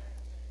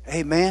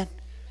 Amen?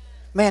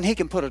 Man, He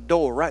can put a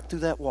door right through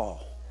that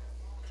wall.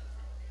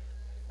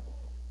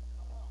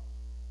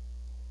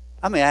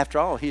 I mean, after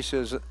all, He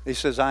says,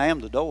 I am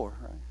the door.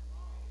 Right?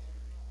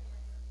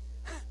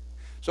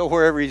 So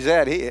wherever He's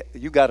at,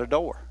 you got a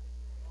door.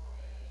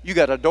 You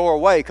got a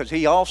doorway because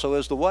He also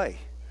is the way.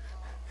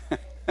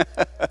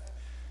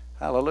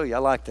 Hallelujah. I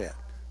like that.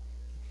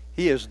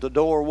 He is the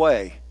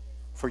doorway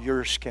for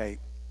your escape.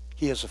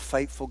 He is a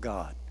faithful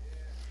God.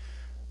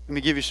 Let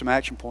me give you some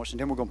action points, and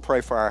then we're going to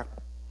pray for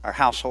our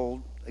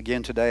household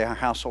again today, our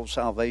household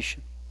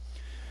salvation.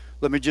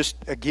 Let me just,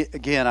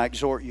 again, I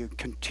exhort you,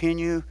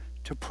 continue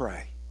to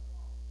pray.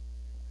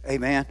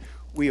 Amen.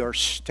 We are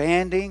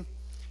standing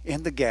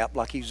in the gap,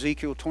 like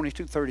Ezekiel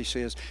 22:30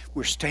 says,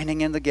 we're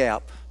standing in the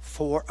gap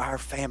for our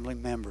family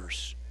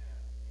members.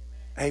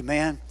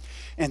 Amen.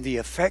 And the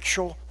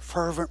effectual,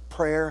 fervent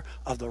prayer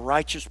of the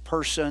righteous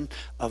person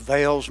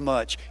avails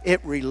much.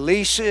 It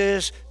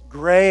releases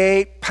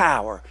great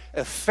power,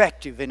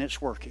 effective in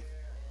its working.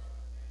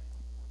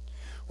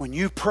 When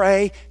you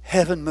pray,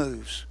 heaven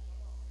moves.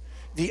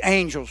 The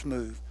angels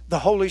move. The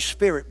Holy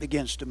Spirit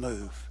begins to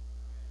move.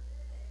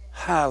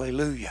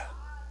 Hallelujah.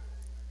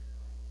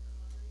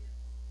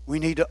 We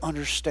need to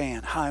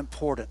understand how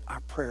important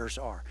our prayers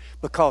are,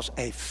 because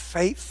a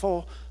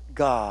faithful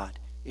God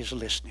is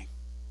listening.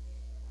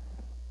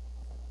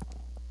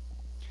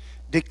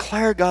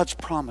 Declare God's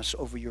promise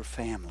over your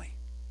family.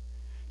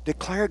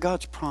 Declare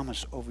God's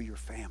promise over your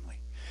family.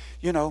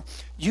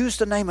 Use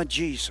the name of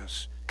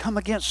Jesus. Come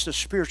against the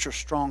spiritual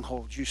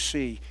strongholds you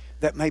see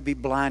that may be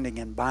blinding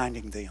and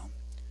binding them.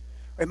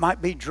 It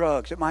might be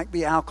drugs. It might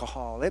be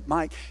alcohol. It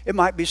might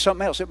be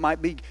something else. It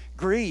might be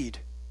greed.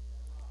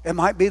 It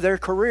might be their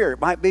career.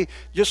 It might be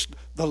just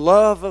the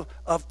love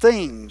of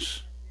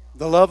things,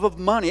 the love of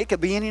money. It could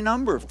be any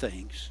number of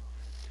things.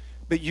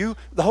 But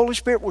the Holy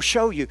Spirit will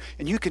show you,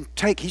 and you can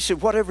take, He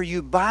said, whatever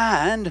you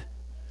bind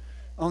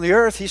on the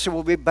earth, He said,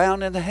 will be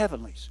bound in the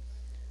heavenlies.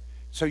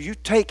 So you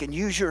take and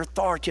use your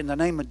authority in the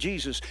name of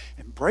Jesus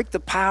and break the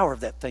power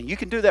of that thing. You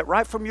can do that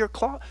right from your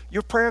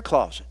prayer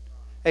closet.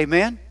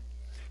 Amen?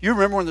 You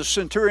remember when the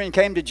centurion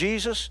came to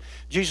Jesus?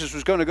 Jesus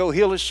was going to go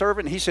heal his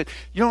servant. And He said,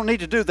 you don't need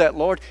to do that,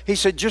 Lord. He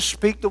said, just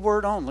speak the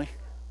word only.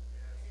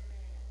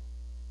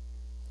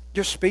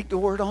 Just speak the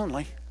word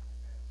only.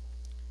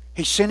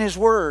 He sent His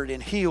word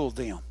and healed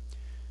them,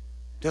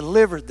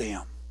 delivered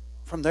them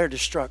from their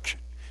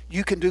destruction.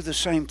 You can do the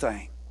same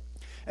thing.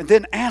 And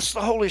then ask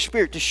the Holy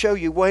Spirit to show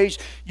you ways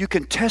you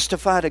can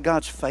testify to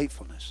God's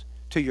faithfulness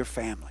to your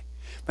family.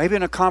 Maybe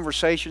in a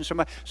conversation,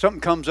 something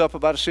comes up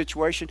about a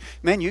situation.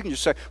 Man, you can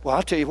just say, well,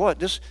 I'll tell you what,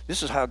 this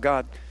is how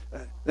God,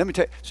 let me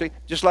tell you. See,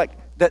 just like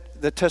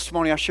that, the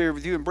testimony I shared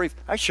with you in brief,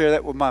 I share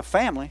that with my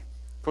family.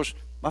 Of course,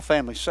 my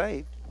family's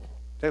saved.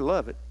 They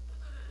love it.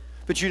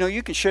 But you know,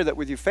 you can share that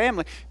with your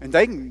family, and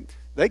they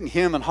can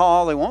hem and haw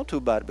all they want to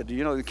about it, but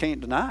you know, they can't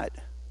deny it.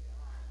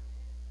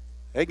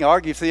 They can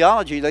argue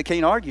theology, they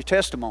can't argue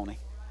testimony.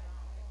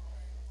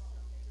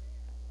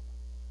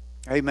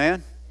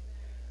 Amen.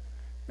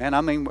 Man,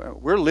 I mean,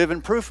 we're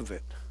living proof of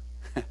it.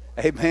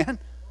 Amen?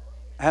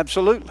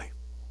 Absolutely.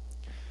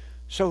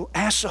 So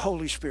ask the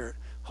Holy Spirit,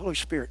 Holy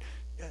Spirit,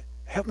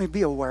 help me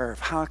be aware of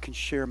how I can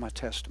share my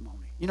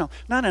testimony. You know,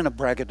 not in a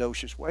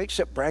braggadocious way,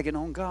 except bragging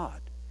on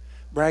God.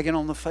 Bragging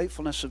on the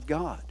faithfulness of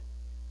God.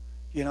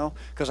 You know,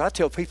 because I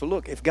tell people,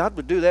 look, if God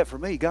would do that for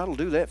me, God will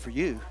do that for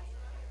you.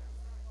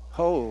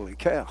 Holy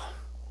cow.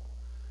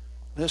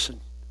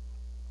 Listen,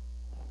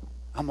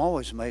 I'm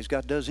always amazed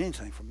God does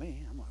anything for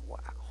me. I'm like, wow.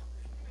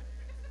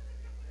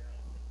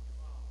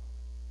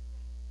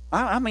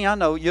 I mean, I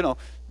know, you know,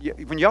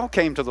 when y'all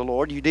came to the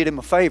Lord, you did Him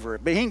a favor.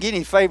 But He didn't get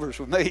any favors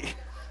with me.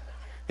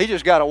 He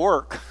just got to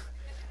work.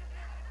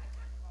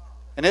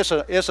 And it's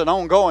an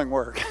ongoing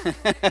work.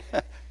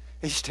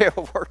 He's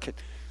still working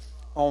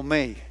on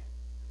me.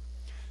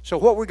 So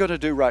what we're going to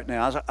do right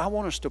now is I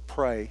want us to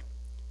pray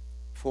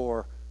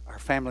for our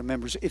family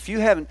members. If you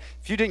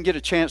didn't get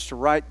a chance to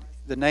write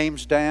the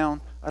names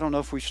down, I don't know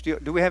if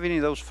do we have any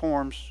of those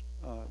forms,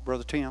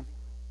 Brother Tim?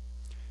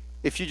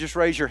 If you just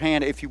raise your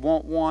hand, if you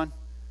want one,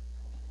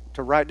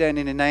 to write down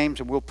any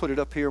names, and we'll put it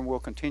up here and we'll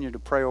continue to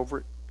pray over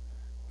it.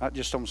 Not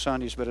just on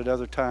Sundays, but at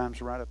other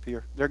times right up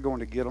here. They're going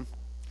to get them.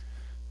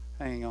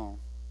 Hang on.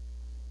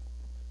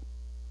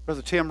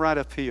 Brother Tim, right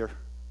up here.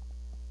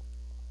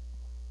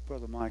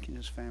 Brother Mike and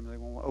his family.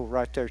 Oh,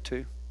 right there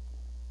too.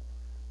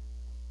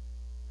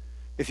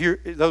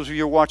 Those of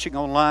you watching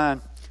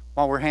online,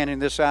 while we're handing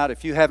this out,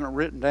 if you haven't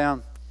written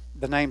down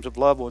the names of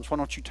loved ones, why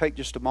don't you take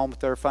just a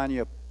moment there, find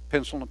you a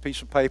pencil and a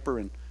piece of paper,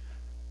 and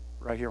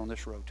right here on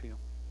this row, Tim.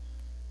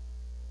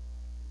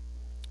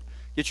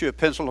 Get you a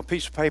pencil and a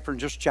piece of paper and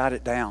just jot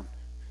it down,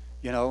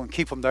 you know, and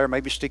keep them there.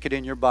 Maybe stick it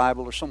in your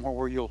Bible or somewhere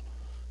where you'll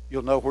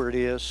know where it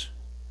is.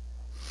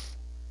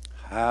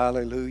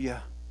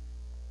 Hallelujah.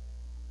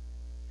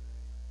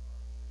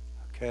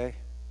 Okay.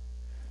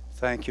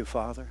 Thank you,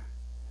 Father.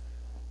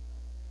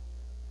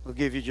 We'll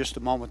give you just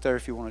a moment there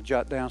if you want to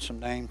jot down some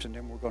names, and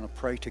then we're going to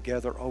pray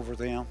together over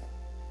them.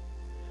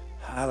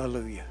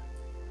 Hallelujah.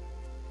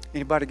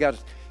 Anybody got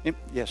it?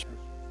 Yes,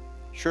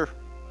 sure.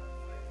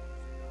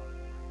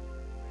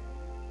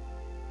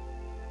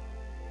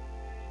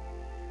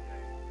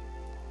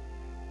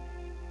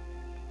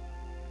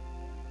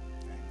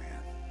 Amen.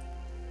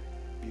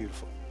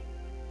 Beautiful.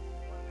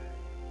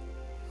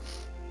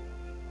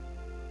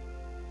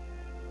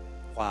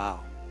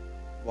 Wow.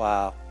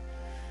 Wow.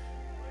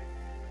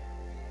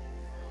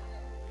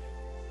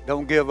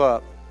 Don't give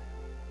up.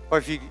 Or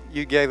if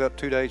you gave up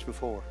 2 days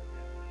before.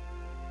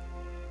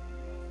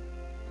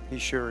 He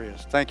sure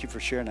is. Thank you for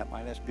sharing that,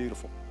 Mike. That's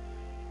beautiful.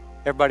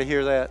 Everybody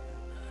hear that?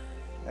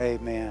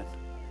 Amen.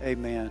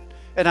 Amen.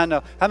 And I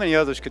know, how many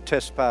others could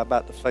testify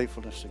about the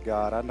faithfulness of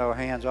God? I know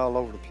hands all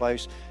over the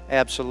place.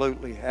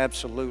 Absolutely,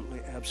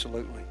 absolutely,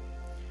 absolutely.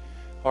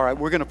 All right,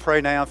 we're going to pray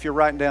now. If you're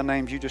writing down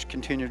names, you just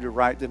continue to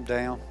write them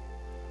down.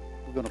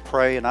 We're going to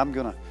pray, and I'm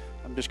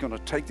just going to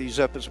take these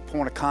up as a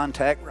point of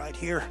contact right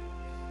here.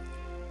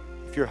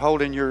 If you're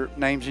holding your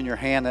names in your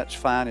hand, that's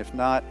fine. If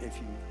not, if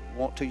you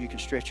want to, you can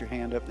stretch your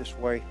hand up this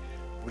way.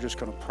 We're just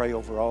going to pray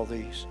over all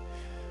these.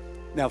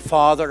 Now,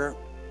 Father,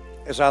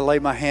 as I lay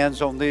my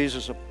hands on these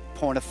as a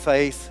point of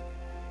faith,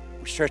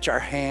 we stretch our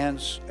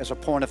hands as a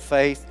point of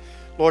faith.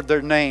 Lord, there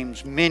are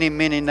names, many,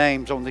 many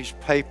names on these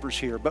papers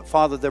here. But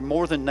Father, they're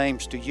more than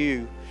names to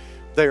you.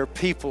 They are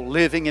people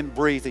living and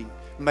breathing,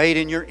 made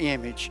in your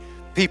image.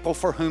 People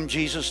for whom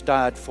Jesus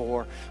died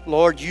for.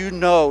 Lord, you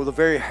know the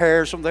very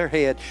hairs on their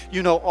head.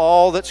 You know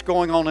all that's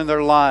going on in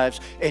their lives,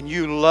 and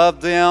you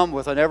love them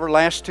with an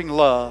everlasting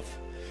love.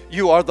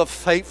 You are the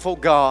faithful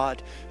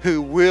God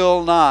who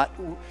will not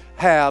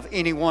have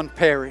anyone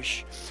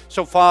perish.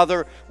 So,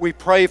 Father, we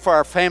pray for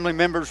our family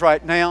members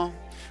right now.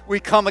 We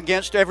come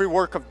against every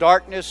work of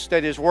darkness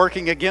that is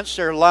working against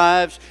their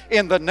lives.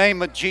 In the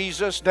name of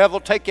Jesus, devil,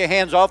 take your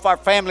hands off our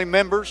family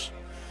members.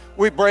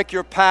 We break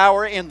your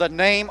power in the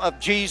name of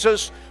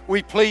Jesus.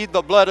 We plead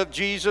the blood of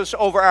Jesus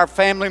over our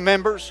family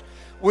members.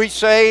 We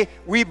say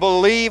we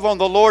believe on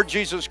the Lord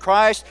Jesus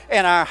Christ,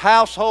 and our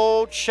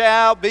household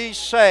shall be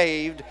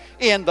saved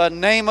in the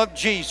name of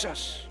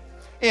Jesus.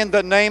 In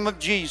the name of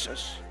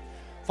Jesus.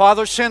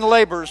 Father, send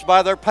laborers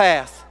by their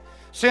path.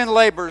 Send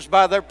laborers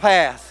by their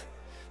path.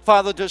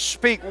 Father, to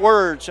speak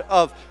words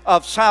of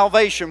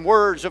salvation,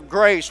 words of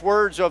grace,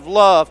 words of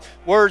love,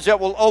 words that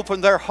will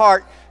open their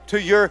heart to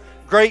your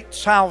great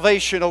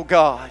salvation, oh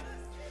God.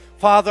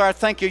 Father, I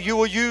thank you. You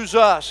will use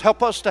us.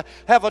 Help us to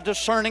have a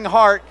discerning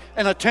heart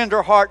and a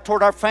tender heart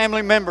toward our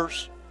family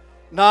members.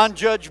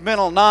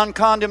 non-judgmental,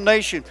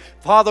 non-condemnation,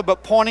 Father,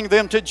 but pointing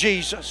them to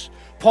Jesus.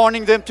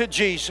 Pointing them to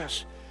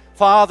Jesus.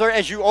 Father,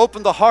 as you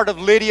opened the heart of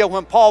Lydia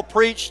when Paul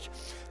preached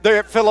there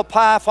at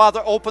Philippi,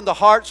 Father, open the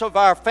hearts of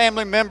our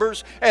family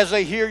members as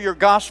they hear your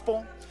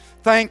gospel.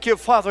 Thank you,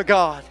 Father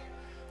God.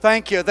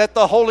 Thank you that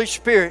the Holy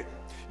Spirit,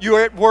 you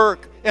are at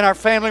work in our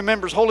family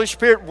members. Holy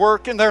Spirit,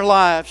 work in their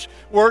lives.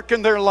 Work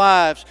in their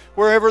lives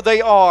wherever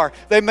they are.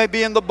 They may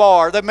be in the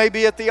bar. They may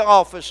be at the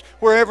office.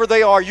 Wherever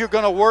they are, you're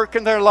going to work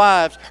in their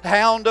lives.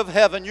 Hound of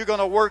heaven, you're going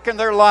to work in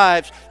their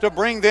lives to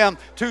bring them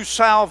to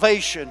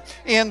salvation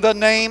in the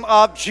name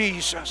of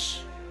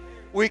Jesus.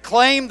 We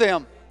claim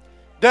them.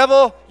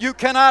 Devil, you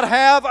cannot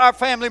have our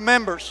family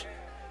members.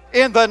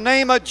 In the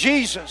name of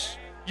Jesus,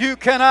 you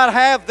cannot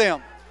have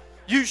them.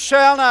 You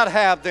shall not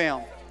have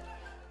them.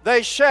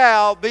 They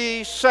shall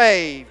be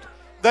saved.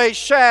 They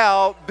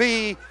shall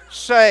be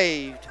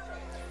saved.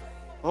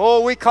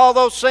 Oh, we call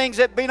those things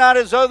that be not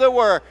as though they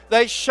were.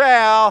 They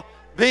shall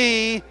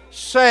be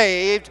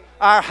saved.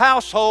 Our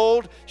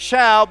household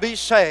shall be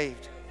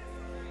saved.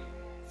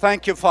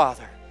 Thank you,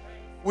 Father.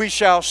 We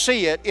shall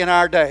see it in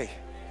our day.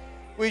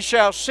 We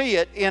shall see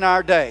it in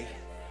our day.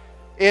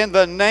 In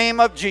the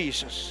name of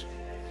Jesus.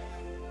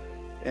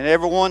 And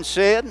everyone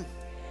said,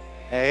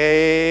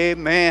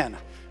 amen.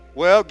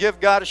 Well, give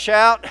God a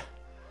shout.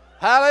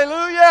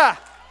 Hallelujah.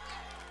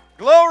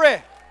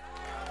 Glory.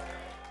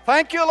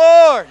 Thank you,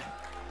 Lord.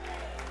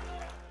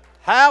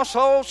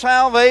 Household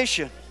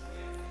salvation.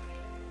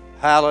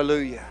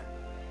 Hallelujah.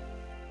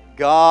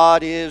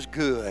 God is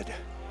good.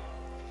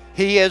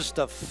 He is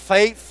the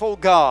faithful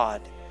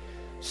God.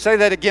 Say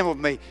that again with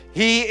me.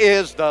 He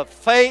is the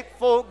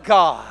faithful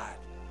God.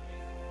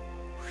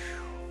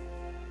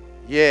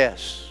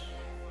 Yes.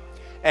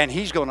 And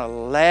He's going to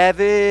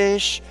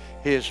lavish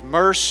His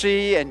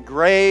mercy and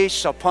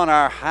grace upon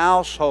our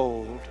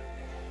household.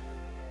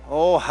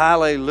 Oh,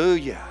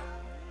 hallelujah.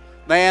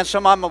 Man,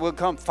 some of them will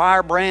become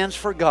firebrands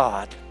for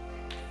God.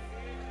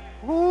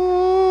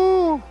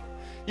 Woo.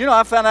 You know,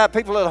 I found out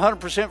people that are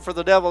 100% for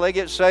the devil, they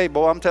get saved.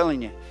 Boy, I'm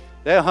telling you,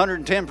 they're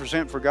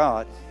 110% for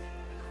God.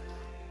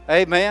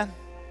 Amen.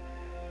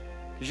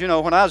 Because, you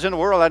know, when I was in the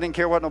world, I didn't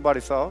care what nobody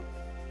thought.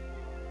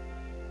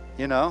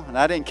 You know, and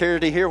I didn't care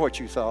to hear what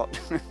you thought.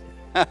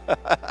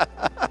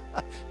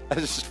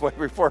 That's just the way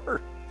we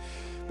were.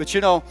 But, you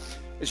know,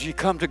 as you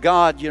come to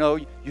God, you know,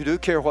 you do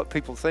care what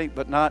people think,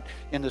 but not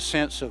in the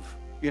sense of,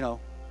 you know,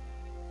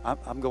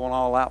 I'm going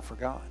all out for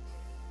God.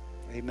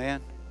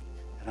 Amen.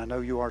 And I know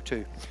you are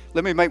too.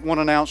 Let me make one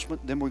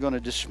announcement, then we're going to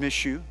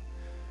dismiss you.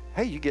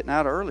 Hey, you're getting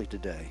out early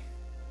today.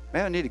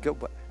 Man, I need to go,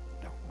 but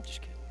no, I'm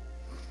just kidding.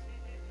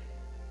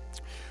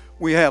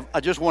 I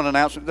just want to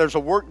announce, there's a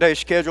work day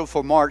scheduled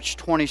for March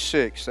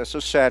 26th. That's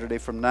a Saturday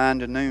from 9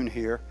 to noon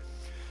here.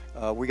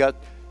 We got,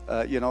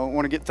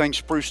 want to get things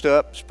spruced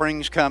up.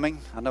 Spring's coming.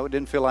 I know it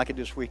didn't feel like it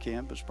this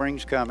weekend, but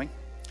spring's coming.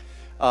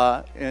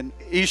 And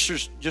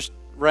Easter's just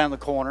around the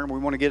corner. We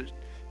want to get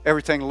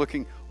everything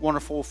looking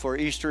wonderful for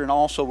Easter. And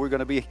also we're going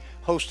to be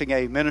hosting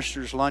a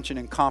ministers' luncheon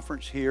and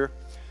conference here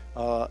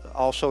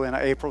also in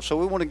April. So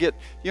we want to get,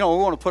 we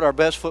want to put our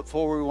best foot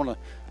forward. We want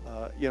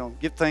to,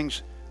 get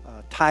things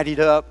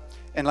tidied up.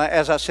 And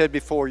as I said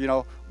before,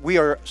 we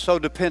are so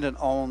dependent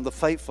on the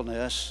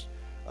faithfulness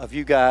of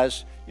you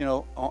guys,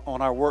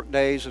 on our work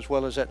days as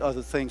well as at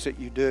other things that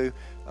you do,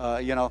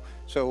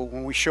 So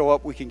when we show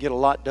up, we can get a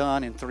lot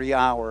done in 3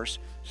 hours.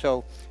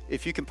 So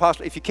if you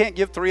can't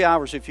give 3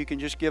 hours, if you can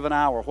just give an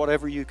hour,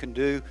 whatever you can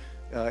do,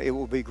 it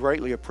will be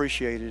greatly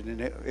appreciated,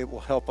 and it will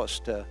help us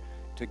to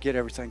get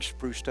everything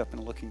spruced up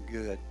and looking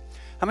good.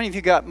 How many of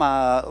you got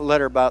my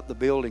letter about the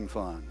building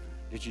fund?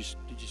 Did you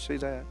see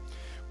that?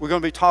 We're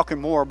going to be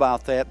talking more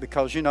about that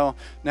because, now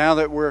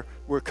that we're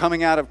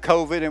coming out of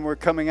COVID and we're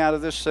coming out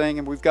of this thing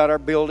and we've got our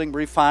building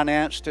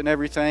refinanced and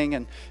everything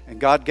and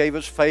God gave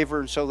us favor,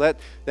 and so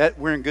that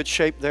we're in good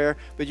shape there.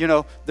 But,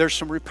 there's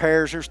some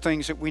repairs, there's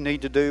things that we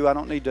need to do. I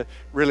don't need to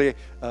really,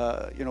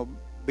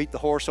 beat the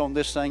horse on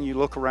this thing. You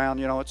look around,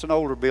 it's an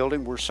older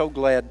building. We're so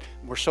glad,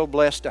 we're so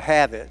blessed to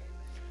have it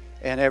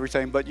and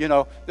everything. But,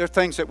 there are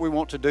things that we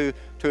want to do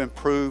to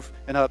improve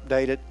and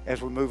update it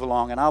as we move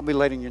along. And I'll be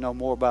letting you know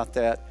more about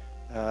that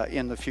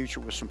in the future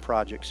with some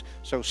projects.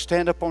 So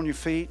stand up on your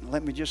feet and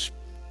let me just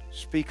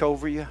speak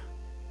over you.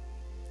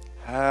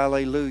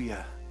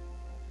 Hallelujah.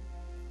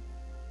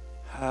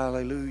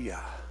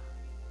 Hallelujah.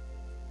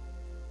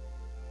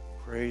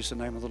 Praise the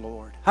name of the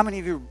Lord. How many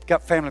of you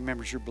got family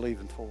members you're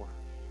believing for?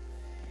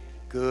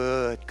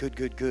 Good.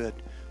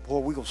 Boy,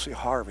 we're going to see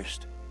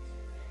harvest.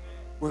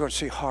 We're going to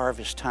see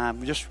harvest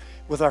time just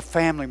with our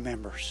family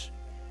members.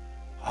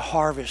 A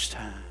harvest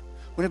time.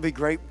 Wouldn't it be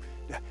great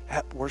to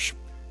have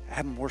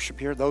them worship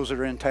here? Those that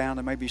are in town,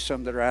 there may be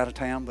some that are out of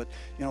town, but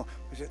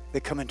they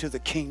come into the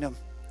kingdom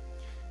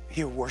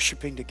here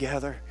worshiping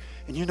together.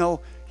 And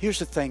here's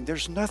the thing,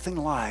 there's nothing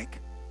like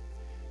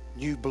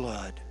new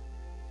blood.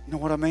 You know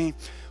what I mean?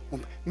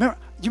 You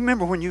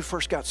remember when you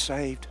first got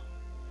saved?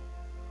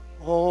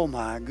 Oh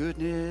my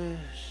goodness.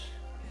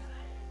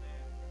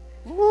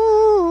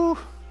 Woo!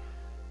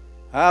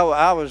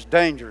 I was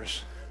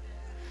dangerous.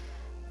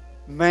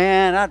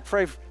 Man, I'd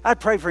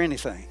pray for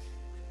anything.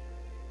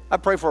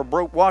 I'd pray for a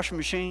broke washing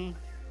machine.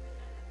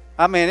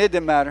 I mean, it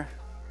didn't matter.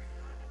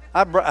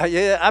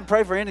 I'd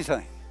pray for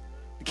anything.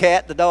 The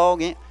cat, the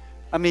dog.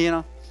 I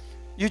mean,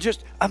 you're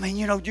just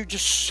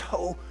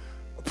so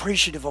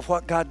appreciative of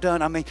what God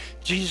done. I mean,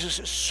 Jesus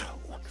is so,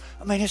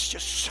 it's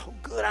just so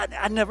good.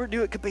 I never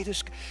knew it could be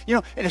this,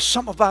 and it's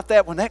something about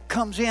that. When that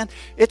comes in,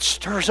 it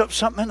stirs up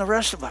something in the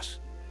rest of us.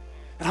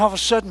 And all of a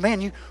sudden,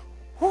 man,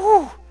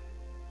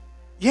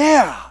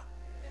 yeah.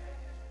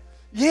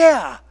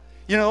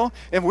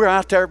 And we're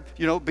out there,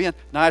 being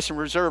nice and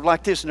reserved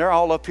like this, and they're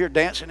all up here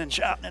dancing and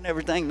shouting and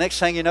everything. Next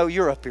thing you know,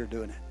 you're up here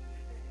doing it.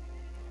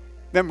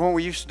 Remember when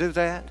we used to do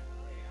that?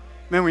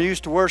 Remember when we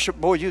used to worship?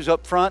 Boy, you was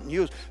up front and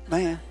you was,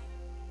 man.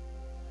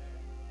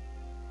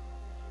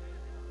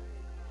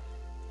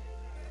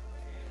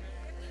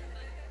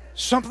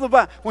 Something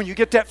about when you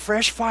get that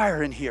fresh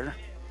fire in here.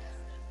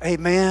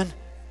 Amen.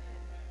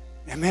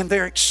 Amen.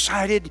 They're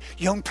excited.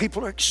 Young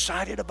people are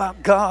excited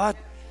about God.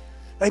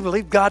 They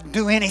believe God can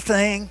do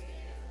anything.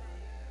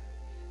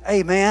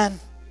 Amen.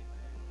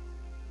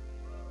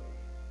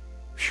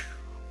 Whew.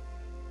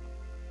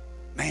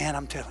 Man,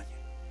 I'm telling you.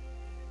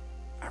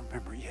 I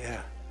remember,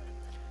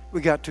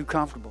 we got too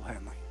comfortable,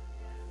 haven't we?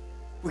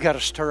 We got to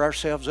stir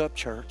ourselves up,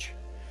 church.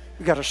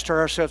 We got to stir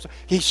ourselves up.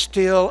 He's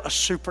still a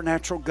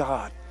supernatural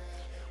God.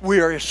 We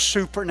are a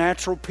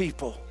supernatural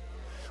people.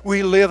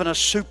 We live in a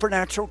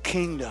supernatural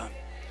kingdom.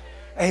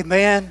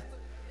 Amen.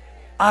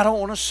 I don't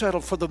want to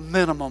settle for the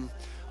minimum.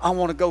 I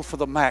want to go for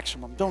the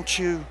maximum. Don't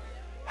you?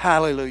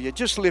 Hallelujah.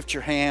 Just lift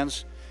your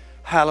hands.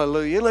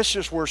 Hallelujah. Let's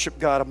just worship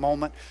God a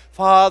moment.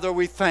 Father,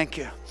 we thank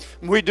you.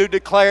 We do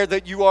declare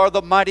that you are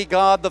the mighty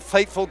God, the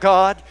faithful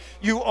God.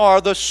 You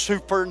are the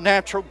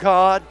supernatural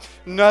God.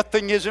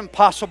 Nothing is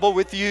impossible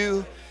with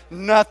you.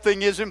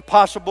 Nothing is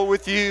impossible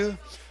with you.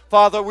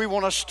 Father, we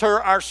want to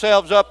stir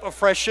ourselves up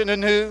afresh and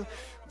anew.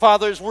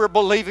 Father, as we're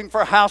believing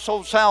for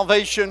household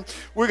salvation,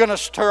 we're going to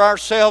stir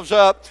ourselves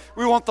up.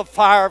 We want the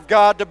fire of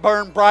God to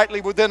burn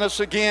brightly within us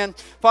again.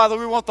 Father,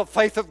 we want the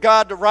faith of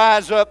God to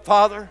rise up,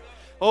 Father.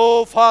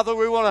 Oh, Father,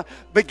 we want to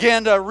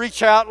begin to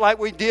reach out like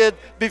we did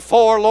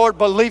before, Lord,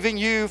 believing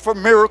you for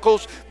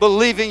miracles,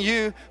 believing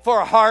you for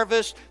a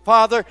harvest.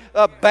 Father,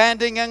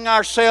 abandoning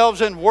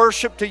ourselves in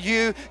worship to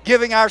you,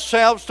 giving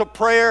ourselves to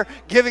prayer,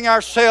 giving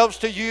ourselves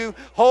to you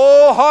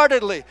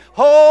wholeheartedly,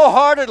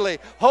 wholeheartedly,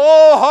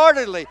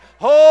 wholeheartedly,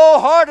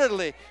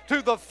 wholeheartedly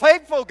to the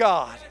faithful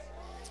God.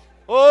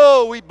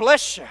 Oh, we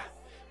bless you.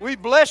 We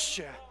bless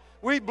you.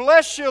 We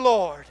bless you,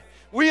 Lord.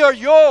 We are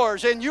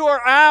yours and you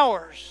are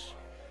ours.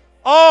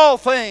 All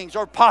things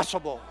are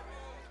possible.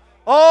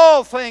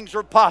 All things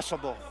are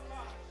possible.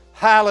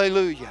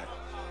 Hallelujah.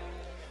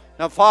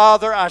 Now,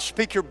 Father, I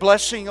speak your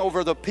blessing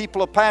over the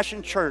people of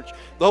Passion Church,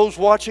 those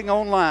watching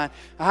online.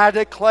 I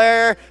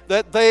declare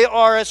that they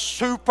are a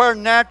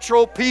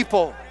supernatural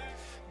people,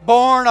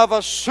 born of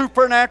a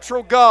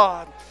supernatural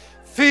God,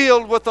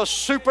 filled with the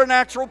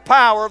supernatural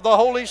power of the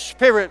Holy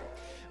Spirit.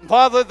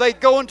 Father, they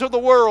go into the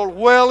world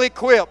well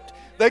equipped.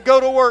 They go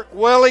to work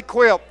well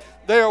equipped.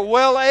 They are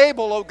well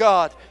able, oh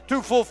God,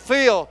 to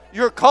fulfill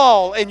your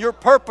call and your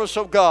purpose,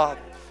 oh God.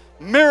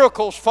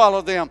 Miracles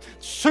follow them.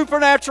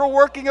 Supernatural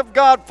working of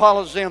God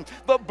follows them.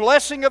 The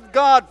blessing of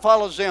God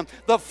follows them.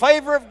 The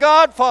favor of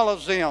God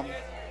follows them.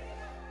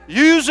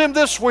 Use them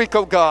this week,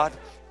 oh God,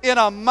 in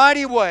a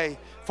mighty way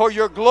for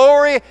your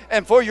glory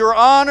and for your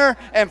honor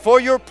and for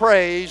your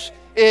praise.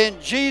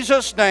 In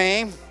Jesus'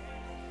 name.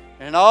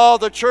 And all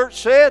the church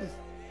said,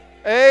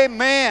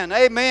 amen,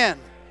 amen.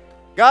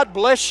 God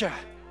bless you.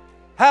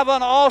 Have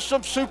an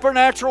awesome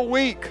supernatural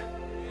week.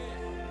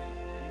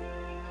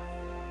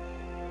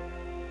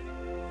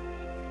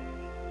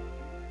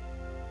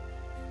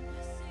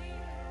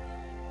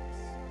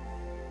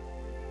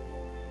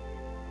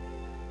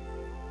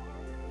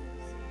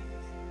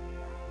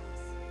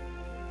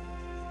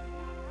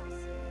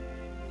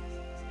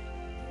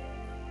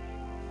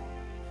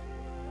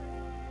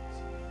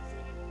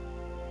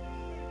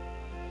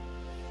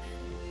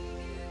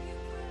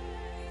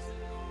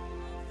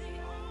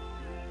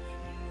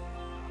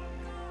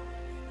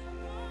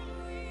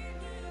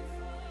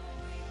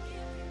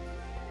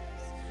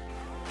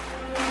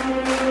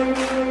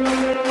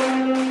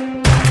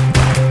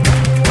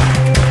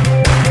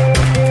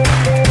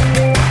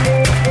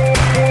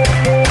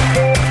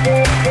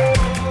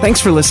 Thanks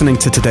for listening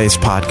to today's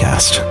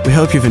podcast. We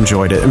hope you've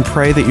enjoyed it and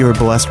pray that you are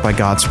blessed by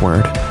God's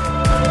Word.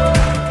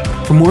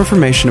 For more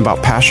information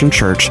about Passion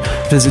Church,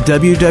 visit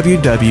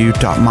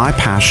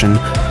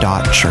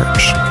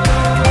www.mypassion.church.